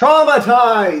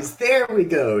 There we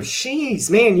go. Jeez,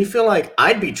 man, you feel like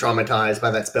I'd be traumatized by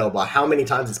that spell by how many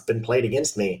times it's been played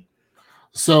against me.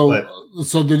 So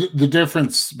the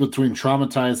difference between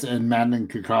Traumatize and Maddening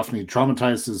Cacophony,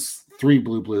 Traumatize is 3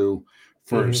 blue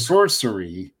for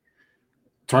sorcery.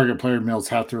 Target player mills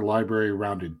half their library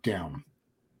rounded down.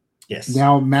 Yes.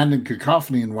 Now, Maddening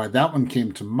Cacophony, and why that one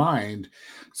came to mind.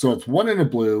 So it's 1 in a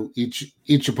blue.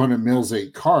 Each opponent mills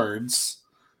 8 cards,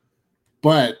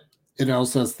 but it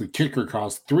also has the kicker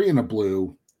cost 3 in a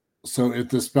blue. So if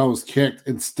the spell is kicked,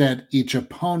 instead each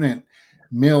opponent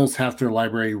mills half their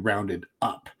library rounded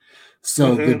up.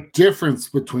 So the difference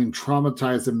between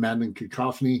Traumatize and Maddening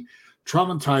Cacophony,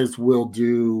 Traumatize will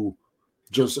do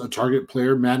just a target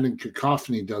player. Maddening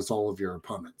Cacophony does all of your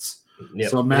opponents.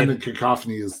 Yep. So Maddening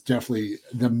Cacophony is definitely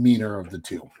the meaner of the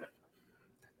two.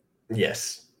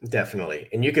 Yes, definitely.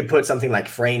 And you could put something like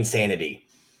Fraying Sanity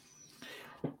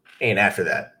in after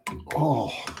that.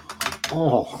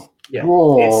 Yeah.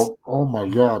 Oh my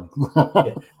God.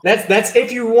 Yeah. That's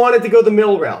if you wanted to go the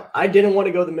mill route. I didn't want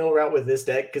to go the mill route with this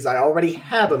deck because I already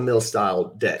have a mill style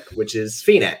deck, which is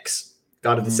Phoenix,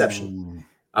 God of Deception.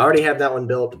 I already have that one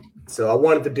built, so I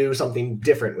wanted to do something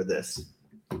different with this.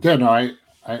 Yeah, no,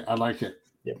 I like it.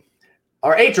 Yeah.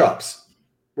 Our 8 drops.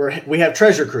 We have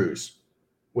Treasure Cruise,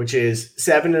 which is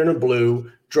 7 in a blue,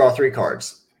 draw 3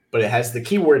 cards, but it has the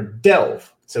keyword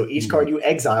Delve. So each card you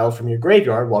exile from your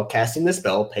graveyard while casting the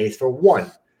spell pays for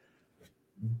 1.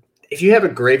 if you have a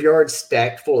graveyard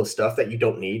stacked full of stuff that you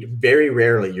don't need, very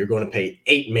rarely you're going to pay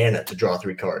 8 mana to draw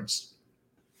 3 cards.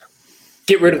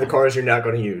 Get rid of the cards you're not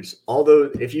going to use. Although,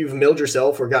 if you've milled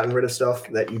yourself or gotten rid of stuff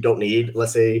that you don't need,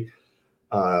 let's say,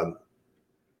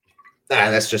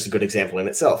 that's just a good example in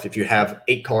itself. If you have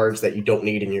 8 cards that you don't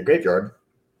need in your graveyard,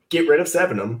 get rid of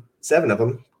 7 of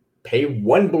them, pay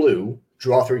 1 blue,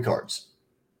 draw 3 cards.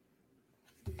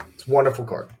 It's a wonderful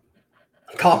card.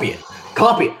 Copy it.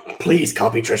 Please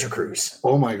copy Treasure Cruise.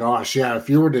 Oh my gosh, yeah. If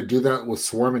you were to do that with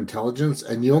Swarm Intelligence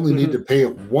and you only need to pay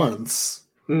it once,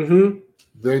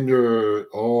 then you're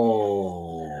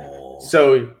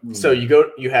So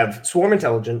you have Swarm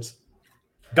Intelligence,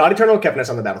 God Eternal Kefnet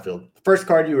on the battlefield. The first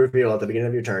card you reveal at the beginning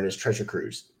of your turn is Treasure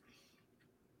Cruise.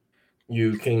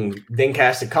 You can then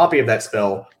cast a copy of that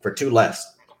spell for 2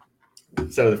 less.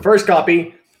 So the first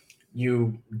copy,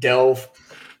 you delve,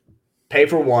 pay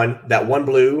for 1. That 1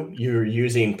 blue, you're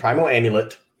using Primal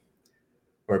Amulet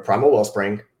or Primal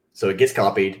Wellspring, so it gets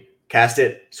copied. Cast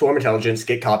it, Swarm Intelligence,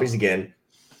 get copies again.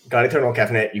 God Eternal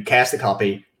Kefnet, you cast a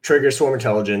copy, trigger Swarm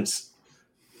Intelligence,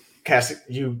 cast it,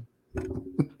 you...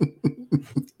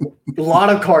 A lot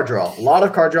of card draw,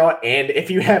 and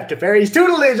if you have Teferi's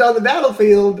Tutelage on the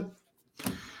battlefield...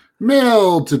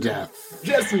 Mill to death.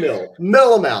 Just mill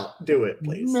them out. Do it,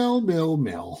 please.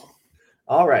 Mill.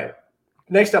 All right.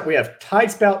 Next up, we have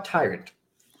Tidespout Tyrant.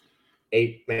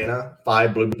 8 mana,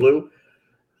 5 blue.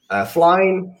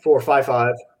 Flying for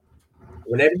 5/5.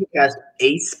 Whenever you cast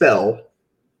a spell,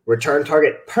 return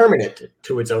target permanent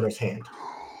to its owner's hand.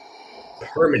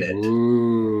 Permanent.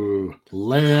 Ooh,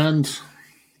 land.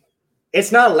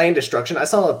 It's not land destruction. I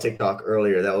saw a TikTok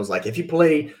earlier that was like, if you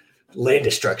play land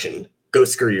destruction, go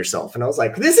screw yourself. And I was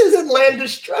like, this isn't land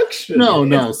destruction.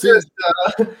 No. See, just,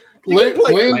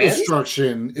 land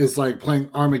destruction is like playing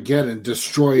Armageddon,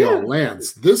 destroy all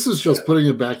lands. This is just putting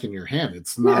it back in your hand.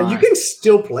 It's not. Yeah, you can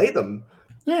still play them.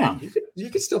 Yeah. You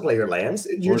can still play your lands.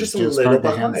 You're or just a little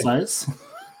behind. Hand size.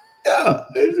 Yeah,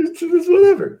 it's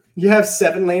whatever. You have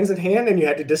 7 lands in hand and you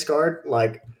had to discard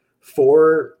like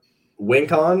 4 win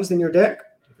cons in your deck.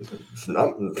 It's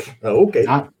not okay.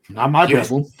 Not my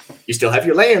problem. You still have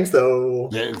your lands though.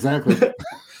 Yeah, exactly.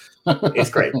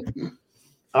 It's great.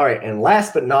 All right, and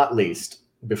last but not least,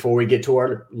 before we get to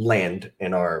our land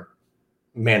and our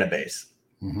mana base,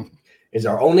 is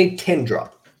our only 10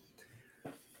 drop.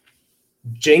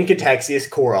 Jank Ataxius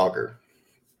Core Augur.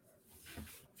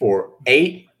 For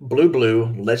 8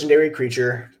 blue, legendary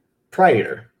creature,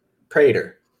 Praetor,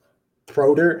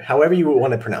 however you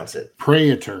want to pronounce it.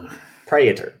 Praetor.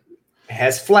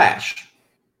 Has flash.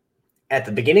 At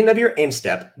the beginning of your end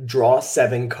step, draw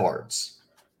 7 cards.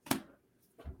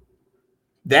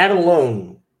 That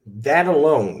alone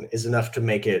is enough to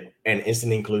make it an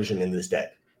instant inclusion in this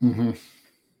deck.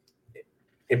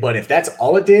 But if that's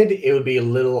all it did, it would be a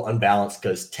little unbalanced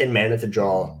because 10 mana to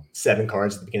draw 7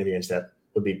 cards at the beginning of your end step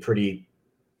would be pretty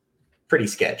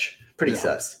sketch,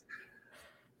 sus.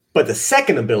 But the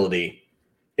second ability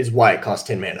is why it costs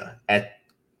 10 mana.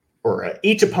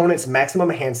 Each opponent's maximum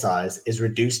hand size is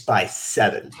reduced by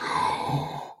 7.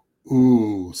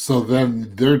 Ooh, so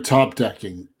then they're top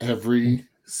decking every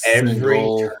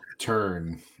single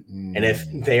turn. And if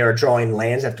they are drawing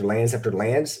lands after lands after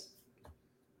lands,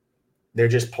 they're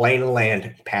just playing a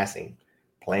land, passing.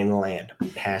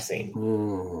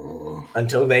 Ooh.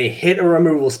 Until they hit a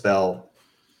removal spell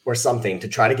or something to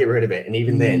try to get rid of it. And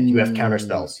even then, you have counter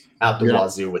spells out the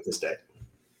wazoo with this deck.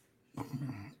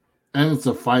 And it's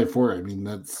a 5/4. I mean,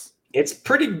 it's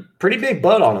pretty big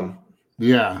butt on them.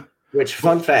 Yeah. Which,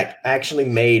 fun fact, actually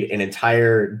made an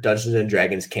entire Dungeons and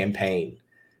Dragons campaign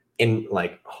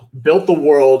built the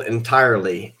world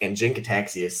entirely, and Jank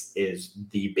Ataxius is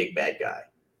the big bad guy.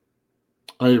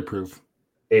 I approve.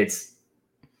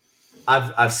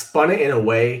 I've spun it in a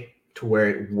way to where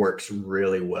it works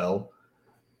really well.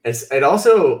 It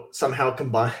also somehow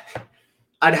combined.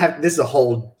 This is a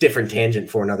whole different tangent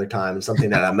for another time,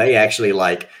 something that I may actually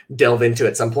delve into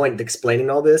at some point explaining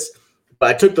all this. But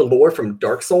I took the lore from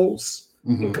Dark Souls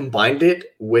and combined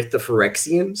it with the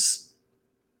Phyrexians.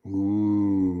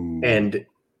 Ooh. And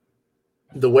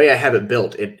the way I have it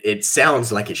built, it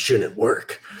sounds like it shouldn't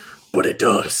work, but it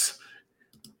does.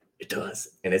 It does.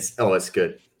 And it's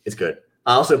good. It's good.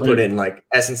 I also put in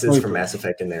essences from Mass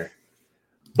Effect in there.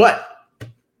 But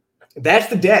that's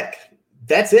the deck.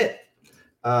 That's it.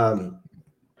 Our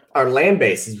land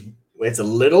base it's a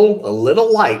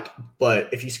little light, but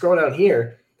if you scroll down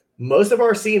here, most of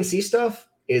our CMC stuff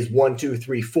is 1, 2,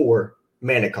 3, 4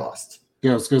 mana cost.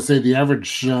 Yeah, I was going to say the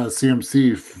average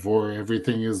CMC for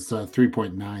everything is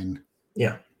 3.9.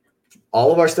 Yeah.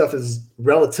 All of our stuff is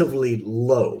relatively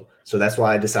low. So that's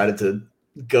why I decided to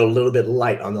go a little bit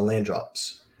light on the land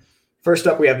drops. First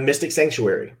up, we have Mystic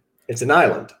Sanctuary. It's an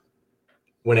island.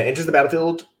 When it enters the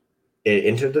battlefield, it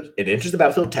enters the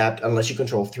battlefield tapped unless you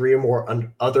control 3 or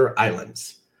more other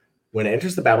islands. When it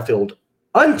enters the battlefield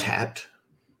untapped,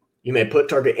 you may put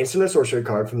target instant or sorcery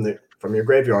card from your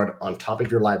graveyard on top of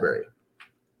your library.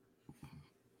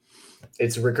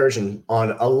 It's a recursion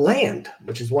on a land,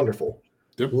 which is wonderful.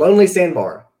 Yep. Lonely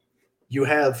Sandbar. You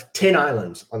have 10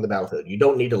 islands on the battlefield. You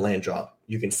don't need a land drop.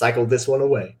 You can cycle this one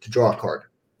away to draw a card.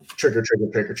 Trigger,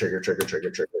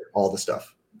 all the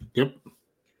stuff. Yep.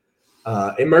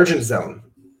 Emergence Zone.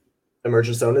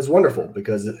 Emergence Zone is wonderful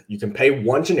because you can pay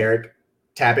 1 generic,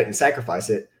 tap it, and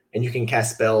sacrifice it, and you can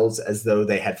cast spells as though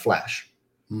they had flash.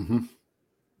 Mm-hmm.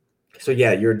 So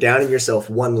yeah, you're downing yourself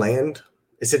 1 land,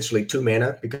 essentially 2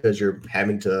 mana, because you're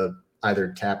having to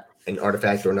either tap an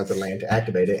artifact or another land to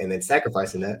activate it and then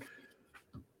sacrificing that.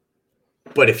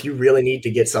 But if you really need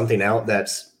to get something out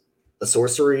that's a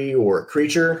sorcery or a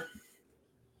creature,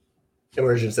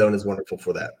 Emergence Zone is wonderful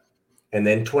for that. And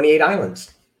then 28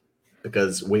 islands,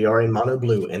 because we are in mono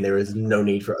blue and there is no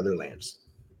need for other lands.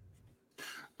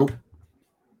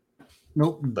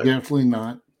 Nope, definitely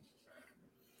not.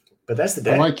 But that's the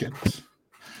deck. I like it.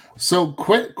 So,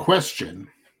 quick question.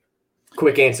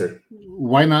 Quick answer.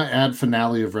 Why not add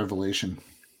Finale of Revelation?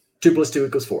 2 + 2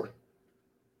 = 4.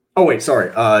 Oh wait,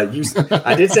 sorry. I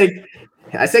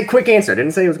said quick answer. I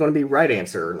didn't say it was going to be right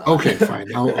answer or not. Okay, fine.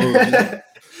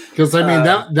 Because I mean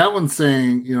that one's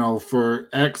saying, for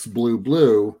X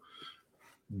blue,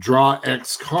 draw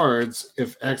X cards.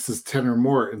 If X is 10 or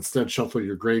more, instead shuffle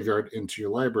your graveyard into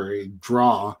your library.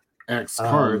 Draw X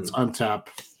cards, untap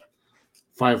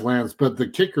 5 lands. But the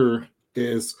kicker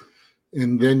is,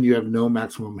 and then you have no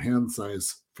maximum hand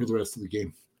size for the rest of the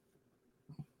game.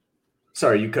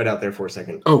 Sorry, you cut out there for a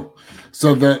second. Oh,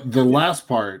 so the last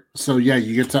part. So yeah,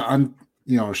 you get to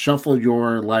shuffle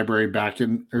your library back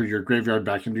in, or your graveyard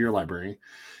back into your library.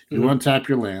 You untap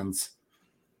your lands,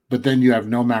 but then you have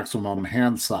no maximum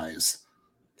hand size.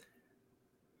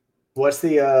 What's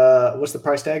the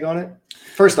price tag on it?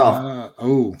 First off,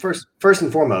 first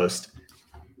and foremost,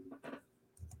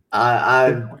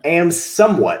 I am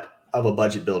somewhat of a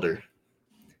budget builder.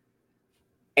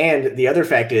 And the other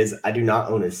fact is, I do not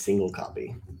own a single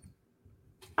copy.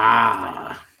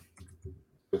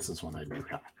 This is one I do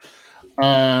have.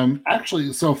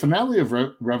 Actually, so Finale of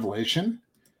Revelation,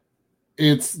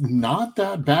 it's not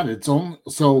that bad. It's only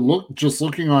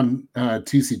looking on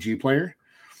TCG Player,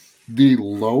 the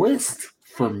lowest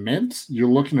for mint, you're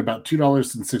looking about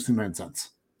 $2.69.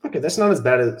 Okay, that's not as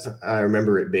bad as I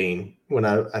remember it being.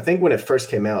 I think when it first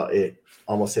came out, it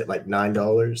almost hit like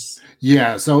 $9.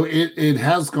 Yeah, so it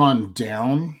has gone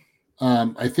down.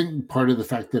 I think part of the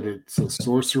fact that it's a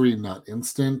sorcery, not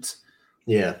instant.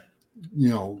 Yeah.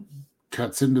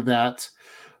 Cuts into that.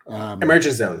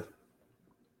 Emergence Zone.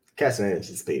 Cast an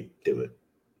energy speed. Do it.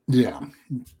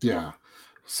 Yeah.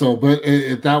 So, but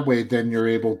that way, then you're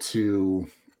able to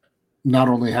not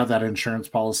only have that insurance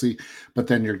policy, but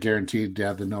then you're guaranteed to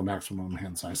have the no maximum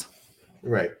hand size.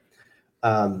 Right.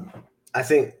 I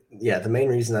think, the main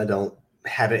reason I don't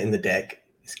have it in the deck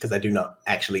is because I do not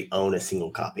actually own a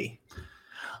single copy.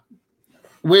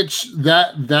 Which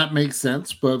that makes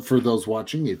sense, but for those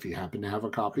watching, if you happen to have a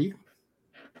copy,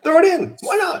 throw it in.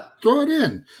 Why not? Throw it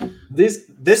in. This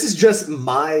is just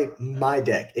my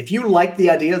deck. If you like the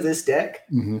idea of this deck,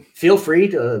 feel free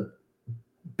to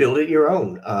build it your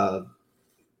own.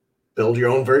 Build your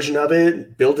own version of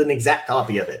it. Build an exact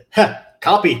copy of it.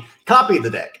 Copy the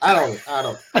deck. I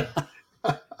don't.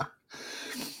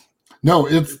 No,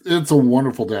 it's a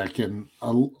wonderful deck and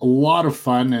a lot of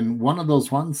fun, and one of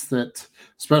those ones that,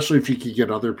 especially if you could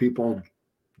get other people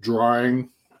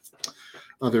drawing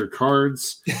other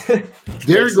cards,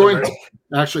 they're going to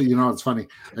actually. It's funny.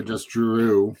 I just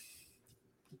drew.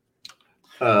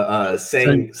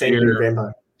 Same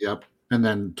vampire. Yep, and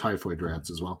then typhoid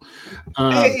rats as well.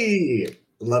 Hey,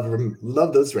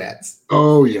 love those rats.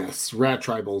 Oh yes, rat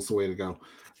tribal is the way to go.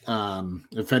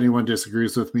 If anyone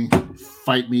disagrees with me,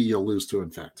 fight me. You'll lose to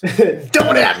infect.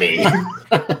 Don't at me.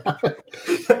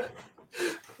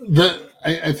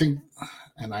 I think,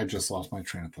 and I just lost my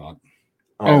train of thought.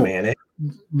 Oh man,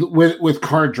 with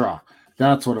card draw,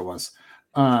 that's what it was.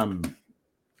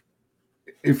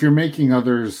 If you're making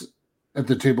others at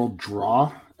the table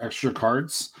draw extra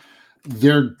cards,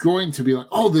 they're going to be like,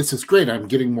 "Oh, this is great! I'm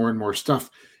getting more and more stuff,"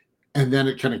 and then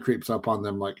it kind of creeps up on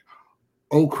them like,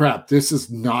 "Oh crap, this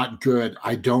is not good.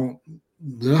 I don't."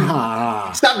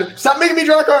 Stop making me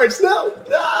draw cards.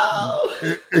 No.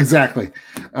 Exactly.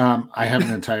 I have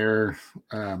an entire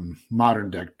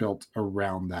modern deck built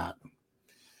around that.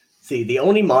 See, the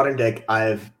only modern deck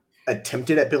I've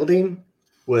attempted at building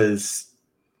was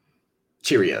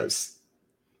Cheerios.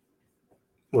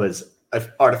 Was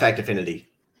Artifact Affinity.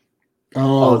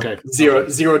 Oh, okay.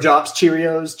 Zero drops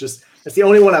Cheerios. Just it's the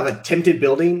only one I've attempted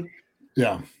building.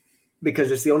 Yeah.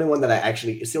 Because it's the only one that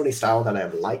it's the only style that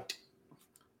I've liked.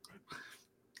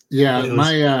 Yeah,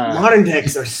 modern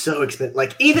decks are so expensive.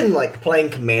 Like even like playing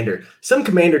Commander, some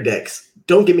Commander decks,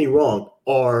 don't get me wrong,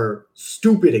 are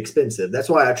stupid expensive. That's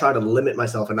why I try to limit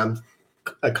myself, and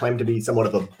I claim to be somewhat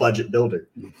of a budget builder.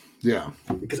 Yeah,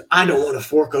 because I don't want to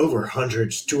fork over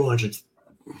hundreds, 200s,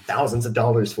 thousands of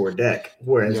dollars for a deck.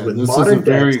 Whereas with modern decks,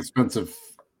 very expensive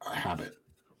habit.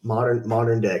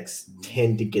 Modern decks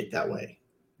tend to get that way.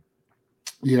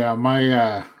 Yeah,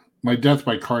 my death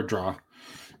by card draw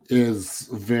is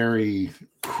very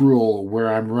cruel,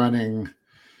 where I'm running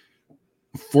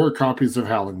 4 copies of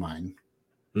Howling Mine,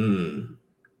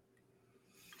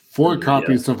 4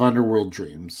 copies of Underworld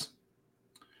Dreams,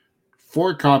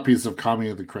 4 copies of Kami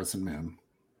of the Crescent Moon.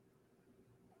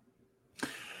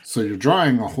 So you're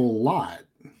drawing a whole lot.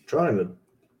 Drawing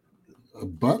a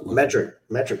buttload.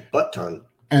 Metric butt ton.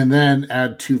 And then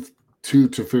add two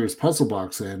Teferi's Puzzle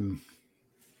Box in.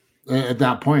 At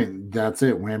that point, that's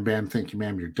it. Wham, bam, thank you,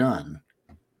 ma'am, you're done.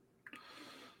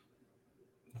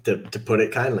 To put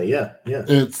it kindly, yeah.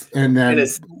 It's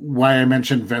why I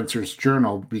mentioned Venser's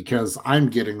Journal, because I'm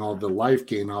getting all the life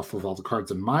gain off of all the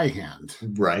cards in my hand.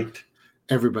 Right.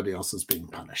 Everybody else is being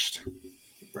punished.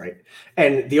 Right.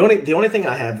 And the only thing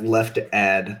I have left to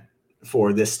add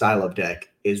for this style of deck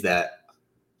is that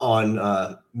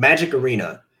on Magic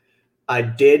Arena, I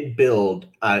did build.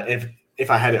 If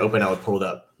I had it open, I would pull it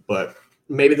up. But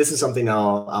maybe this is something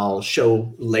I'll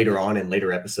show later on in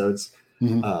later episodes.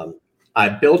 Mm-hmm. I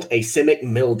built a Simic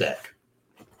Mill deck.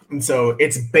 And so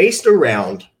it's based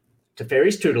around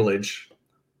Teferi's Tutelage,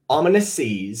 Ominous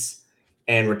Seas,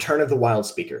 and Return of the Wild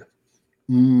Speaker.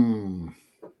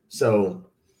 So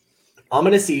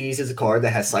Ominous Seas is a card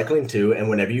that has Cycling 2, and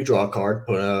whenever you draw a card,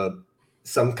 put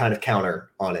some kind of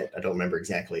counter on it. I don't remember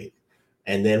exactly.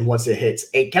 And then once it hits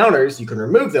 8 counters, you can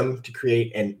remove them to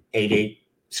create an 8/8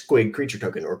 Squig creature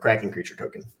token or Kraken creature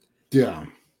token. Yeah.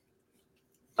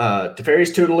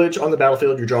 Teferi's Tutelage on the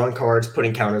battlefield, you're drawing cards,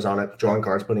 putting counters on it, drawing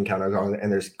cards, putting counters on it,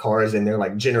 and there's cards in there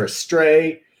like Generous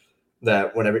Stray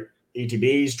that whenever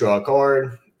ETBs, draw a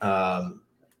card.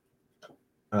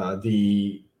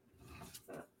 The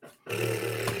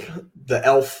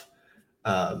elf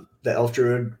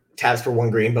druid taps for 1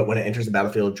 green, but when it enters the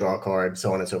battlefield, draw a card,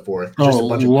 so on and so forth. Just a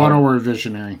bunch of Llanowar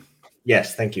Visionary.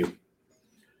 Yes, thank you.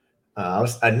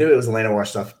 I knew it was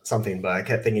Llanowar something, but I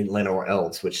kept thinking Llanowar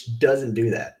Elves, which doesn't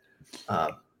do that.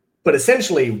 But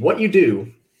essentially, what you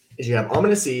do is you have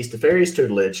Ominous Seas, Teferi's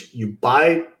Tutelage. You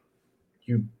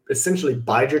essentially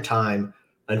bide your time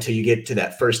until you get to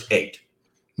that first 8.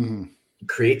 Mm-hmm.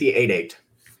 Create the 8/8.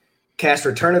 Cast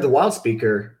Return of the Wild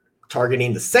Speaker,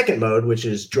 targeting the second mode, which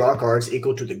is draw cards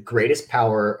equal to the greatest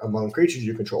power among creatures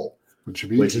you control,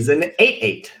 which is an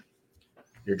 8/8.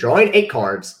 You're drawing 8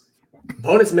 cards.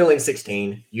 Opponent's milling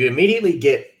 16. You immediately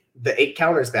get the 8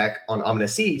 counters back on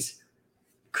Ominous Seas.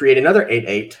 Create another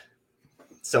 8/8,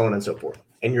 so on and so forth.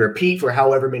 And you repeat for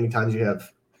however many times you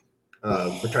have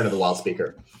Return of the Wild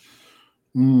Speaker.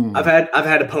 I've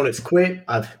had opponents quit.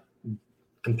 I've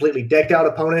completely decked out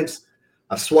opponents.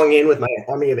 I've swung in with my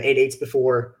army of 8/8s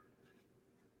before.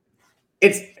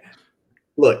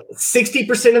 Look,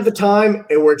 60% of the time,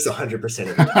 it works 100%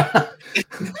 of the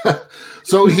time.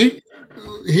 So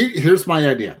here's my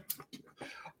idea.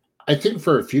 I think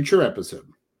for a future episode,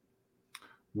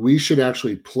 we should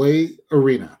actually play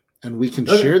Arena, and we can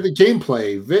share the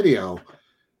gameplay video,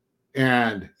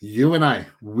 and you and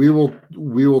we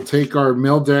will take our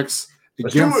mill decks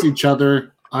against each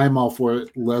other. I'm all for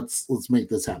it. Let's make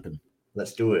this happen.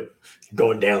 Let's do it.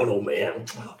 Going down, old man.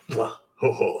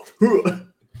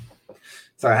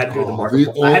 Sorry, I had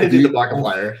to do the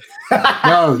Markiplier.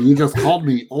 No, you just called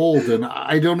me old, and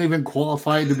I don't even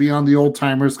qualify to be on the Old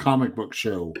Timers comic book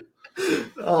show.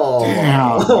 Oh,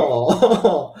 damn.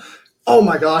 Oh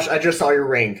my gosh, I just saw your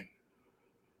ring.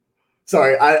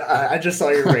 Sorry, I just saw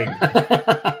your ring.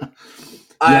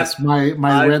 Yes, my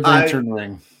Red Lantern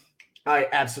ring. I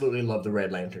absolutely love the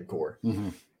Red Lantern core. Mm-hmm.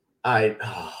 I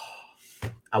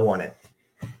want it.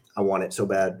 I want it so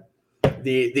bad.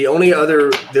 The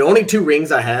only 2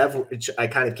 rings I have, which I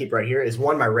kind of keep right here, is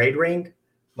one, my raid ring,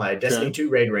 my Destiny 2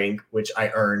 raid ring, which I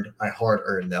earned. I hard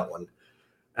earned that one.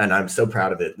 And I'm so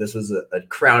proud of it. This was a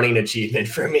crowning achievement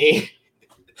for me.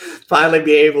 Finally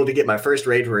be able to get my first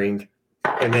raid ring.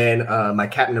 And then my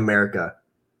Captain America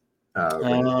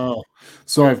Oh,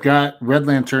 so I've got Red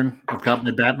Lantern. I've got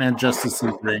my Batman Justice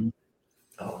League ring.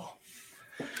 Oh,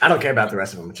 I don't care about the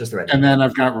rest of them. It's just the Red And Lantern. then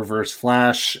I've got Reverse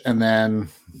Flash, and then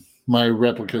my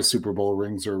replica Super Bowl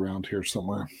rings are around here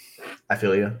somewhere. I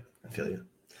feel you.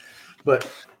 But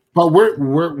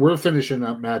we're finishing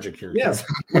up Magic here. Yes,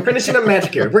 we're finishing up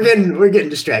Magic here. We're getting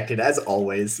distracted as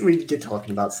always. We get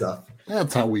talking about stuff.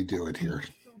 That's how we do it here.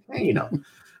 You know.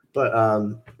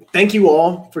 But thank you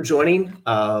all for joining.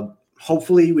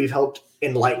 Hopefully we've helped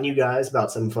enlighten you guys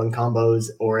about some fun combos,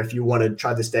 or if you want to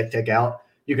try this deck tech out,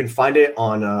 you can find it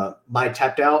on my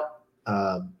tapped out,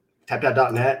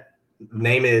 tappedout.net.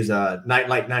 Name is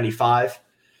Nightlight95.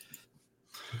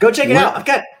 Go check it out.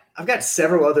 I've got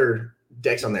several other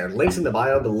decks on there. Links in the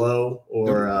bio below,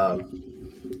 or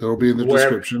it'll be in the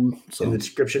description. So. In the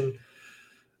description.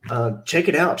 Check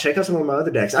it out. Check out some of my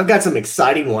other decks. I've got some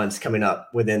exciting ones coming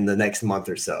up within the next month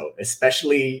or so,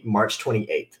 especially March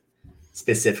 28th.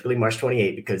 Specifically March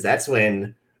 28th, because that's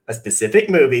when a specific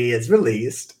movie is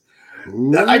released.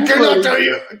 Ooh, I cannot tell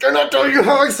you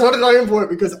how excited I am for it,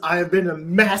 because I have been a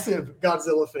massive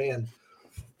Godzilla fan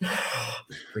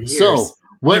for years. So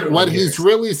what he's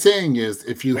really saying is,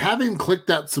 if you haven't clicked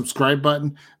that subscribe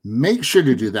button, make sure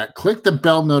to do that. Click the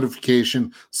bell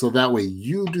notification so that way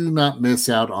you do not miss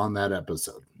out on that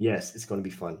episode. Yes, it's going to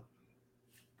be fun.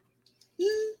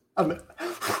 I'm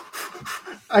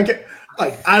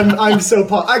so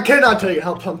pumped. I cannot tell you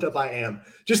how pumped up I am.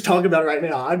 Just talking about it right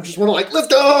now. I'm just want to let's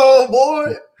go,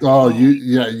 boy. Oh,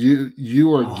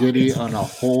 you are giddy on a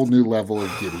whole new level of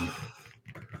giddy.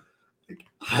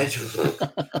 I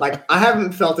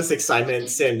haven't felt this excitement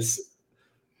since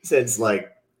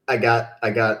I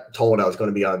got told I was going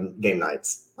to be on game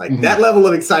nights. That level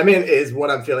of excitement is what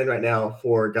I'm feeling right now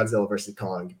for Godzilla versus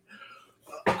Kong.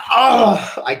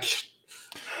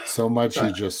 So much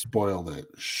you just spoiled it.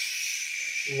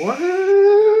 Shh. What?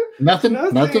 Nothing.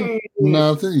 You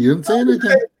didn't say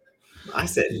anything. I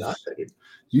said nothing.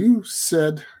 You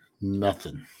said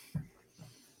nothing.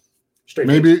 Straight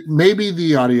maybe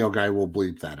the audio guy will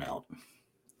bleep that out.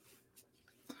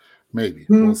 Maybe.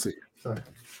 We'll see. Sorry.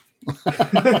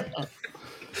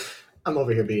 I'm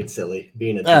over here being silly,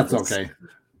 That's okay.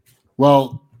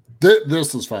 Well,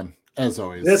 this was fun, as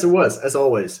always. Yes, it was, as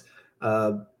always.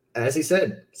 As he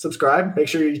said, subscribe. Make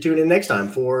sure you tune in next time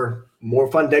for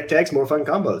more fun deck techs, more fun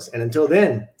combos. And until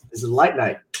then, this is Light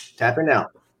Night. Tapping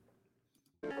out.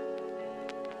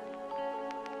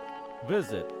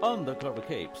 Visit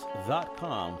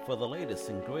undercovercapes.com for the latest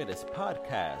and greatest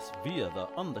podcasts via the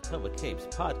Undercover Capes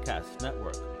Podcast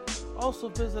Network. Also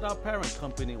visit our parent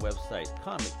company website,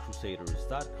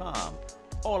 comiccrusaders.com,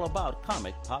 all about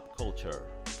comic pop culture.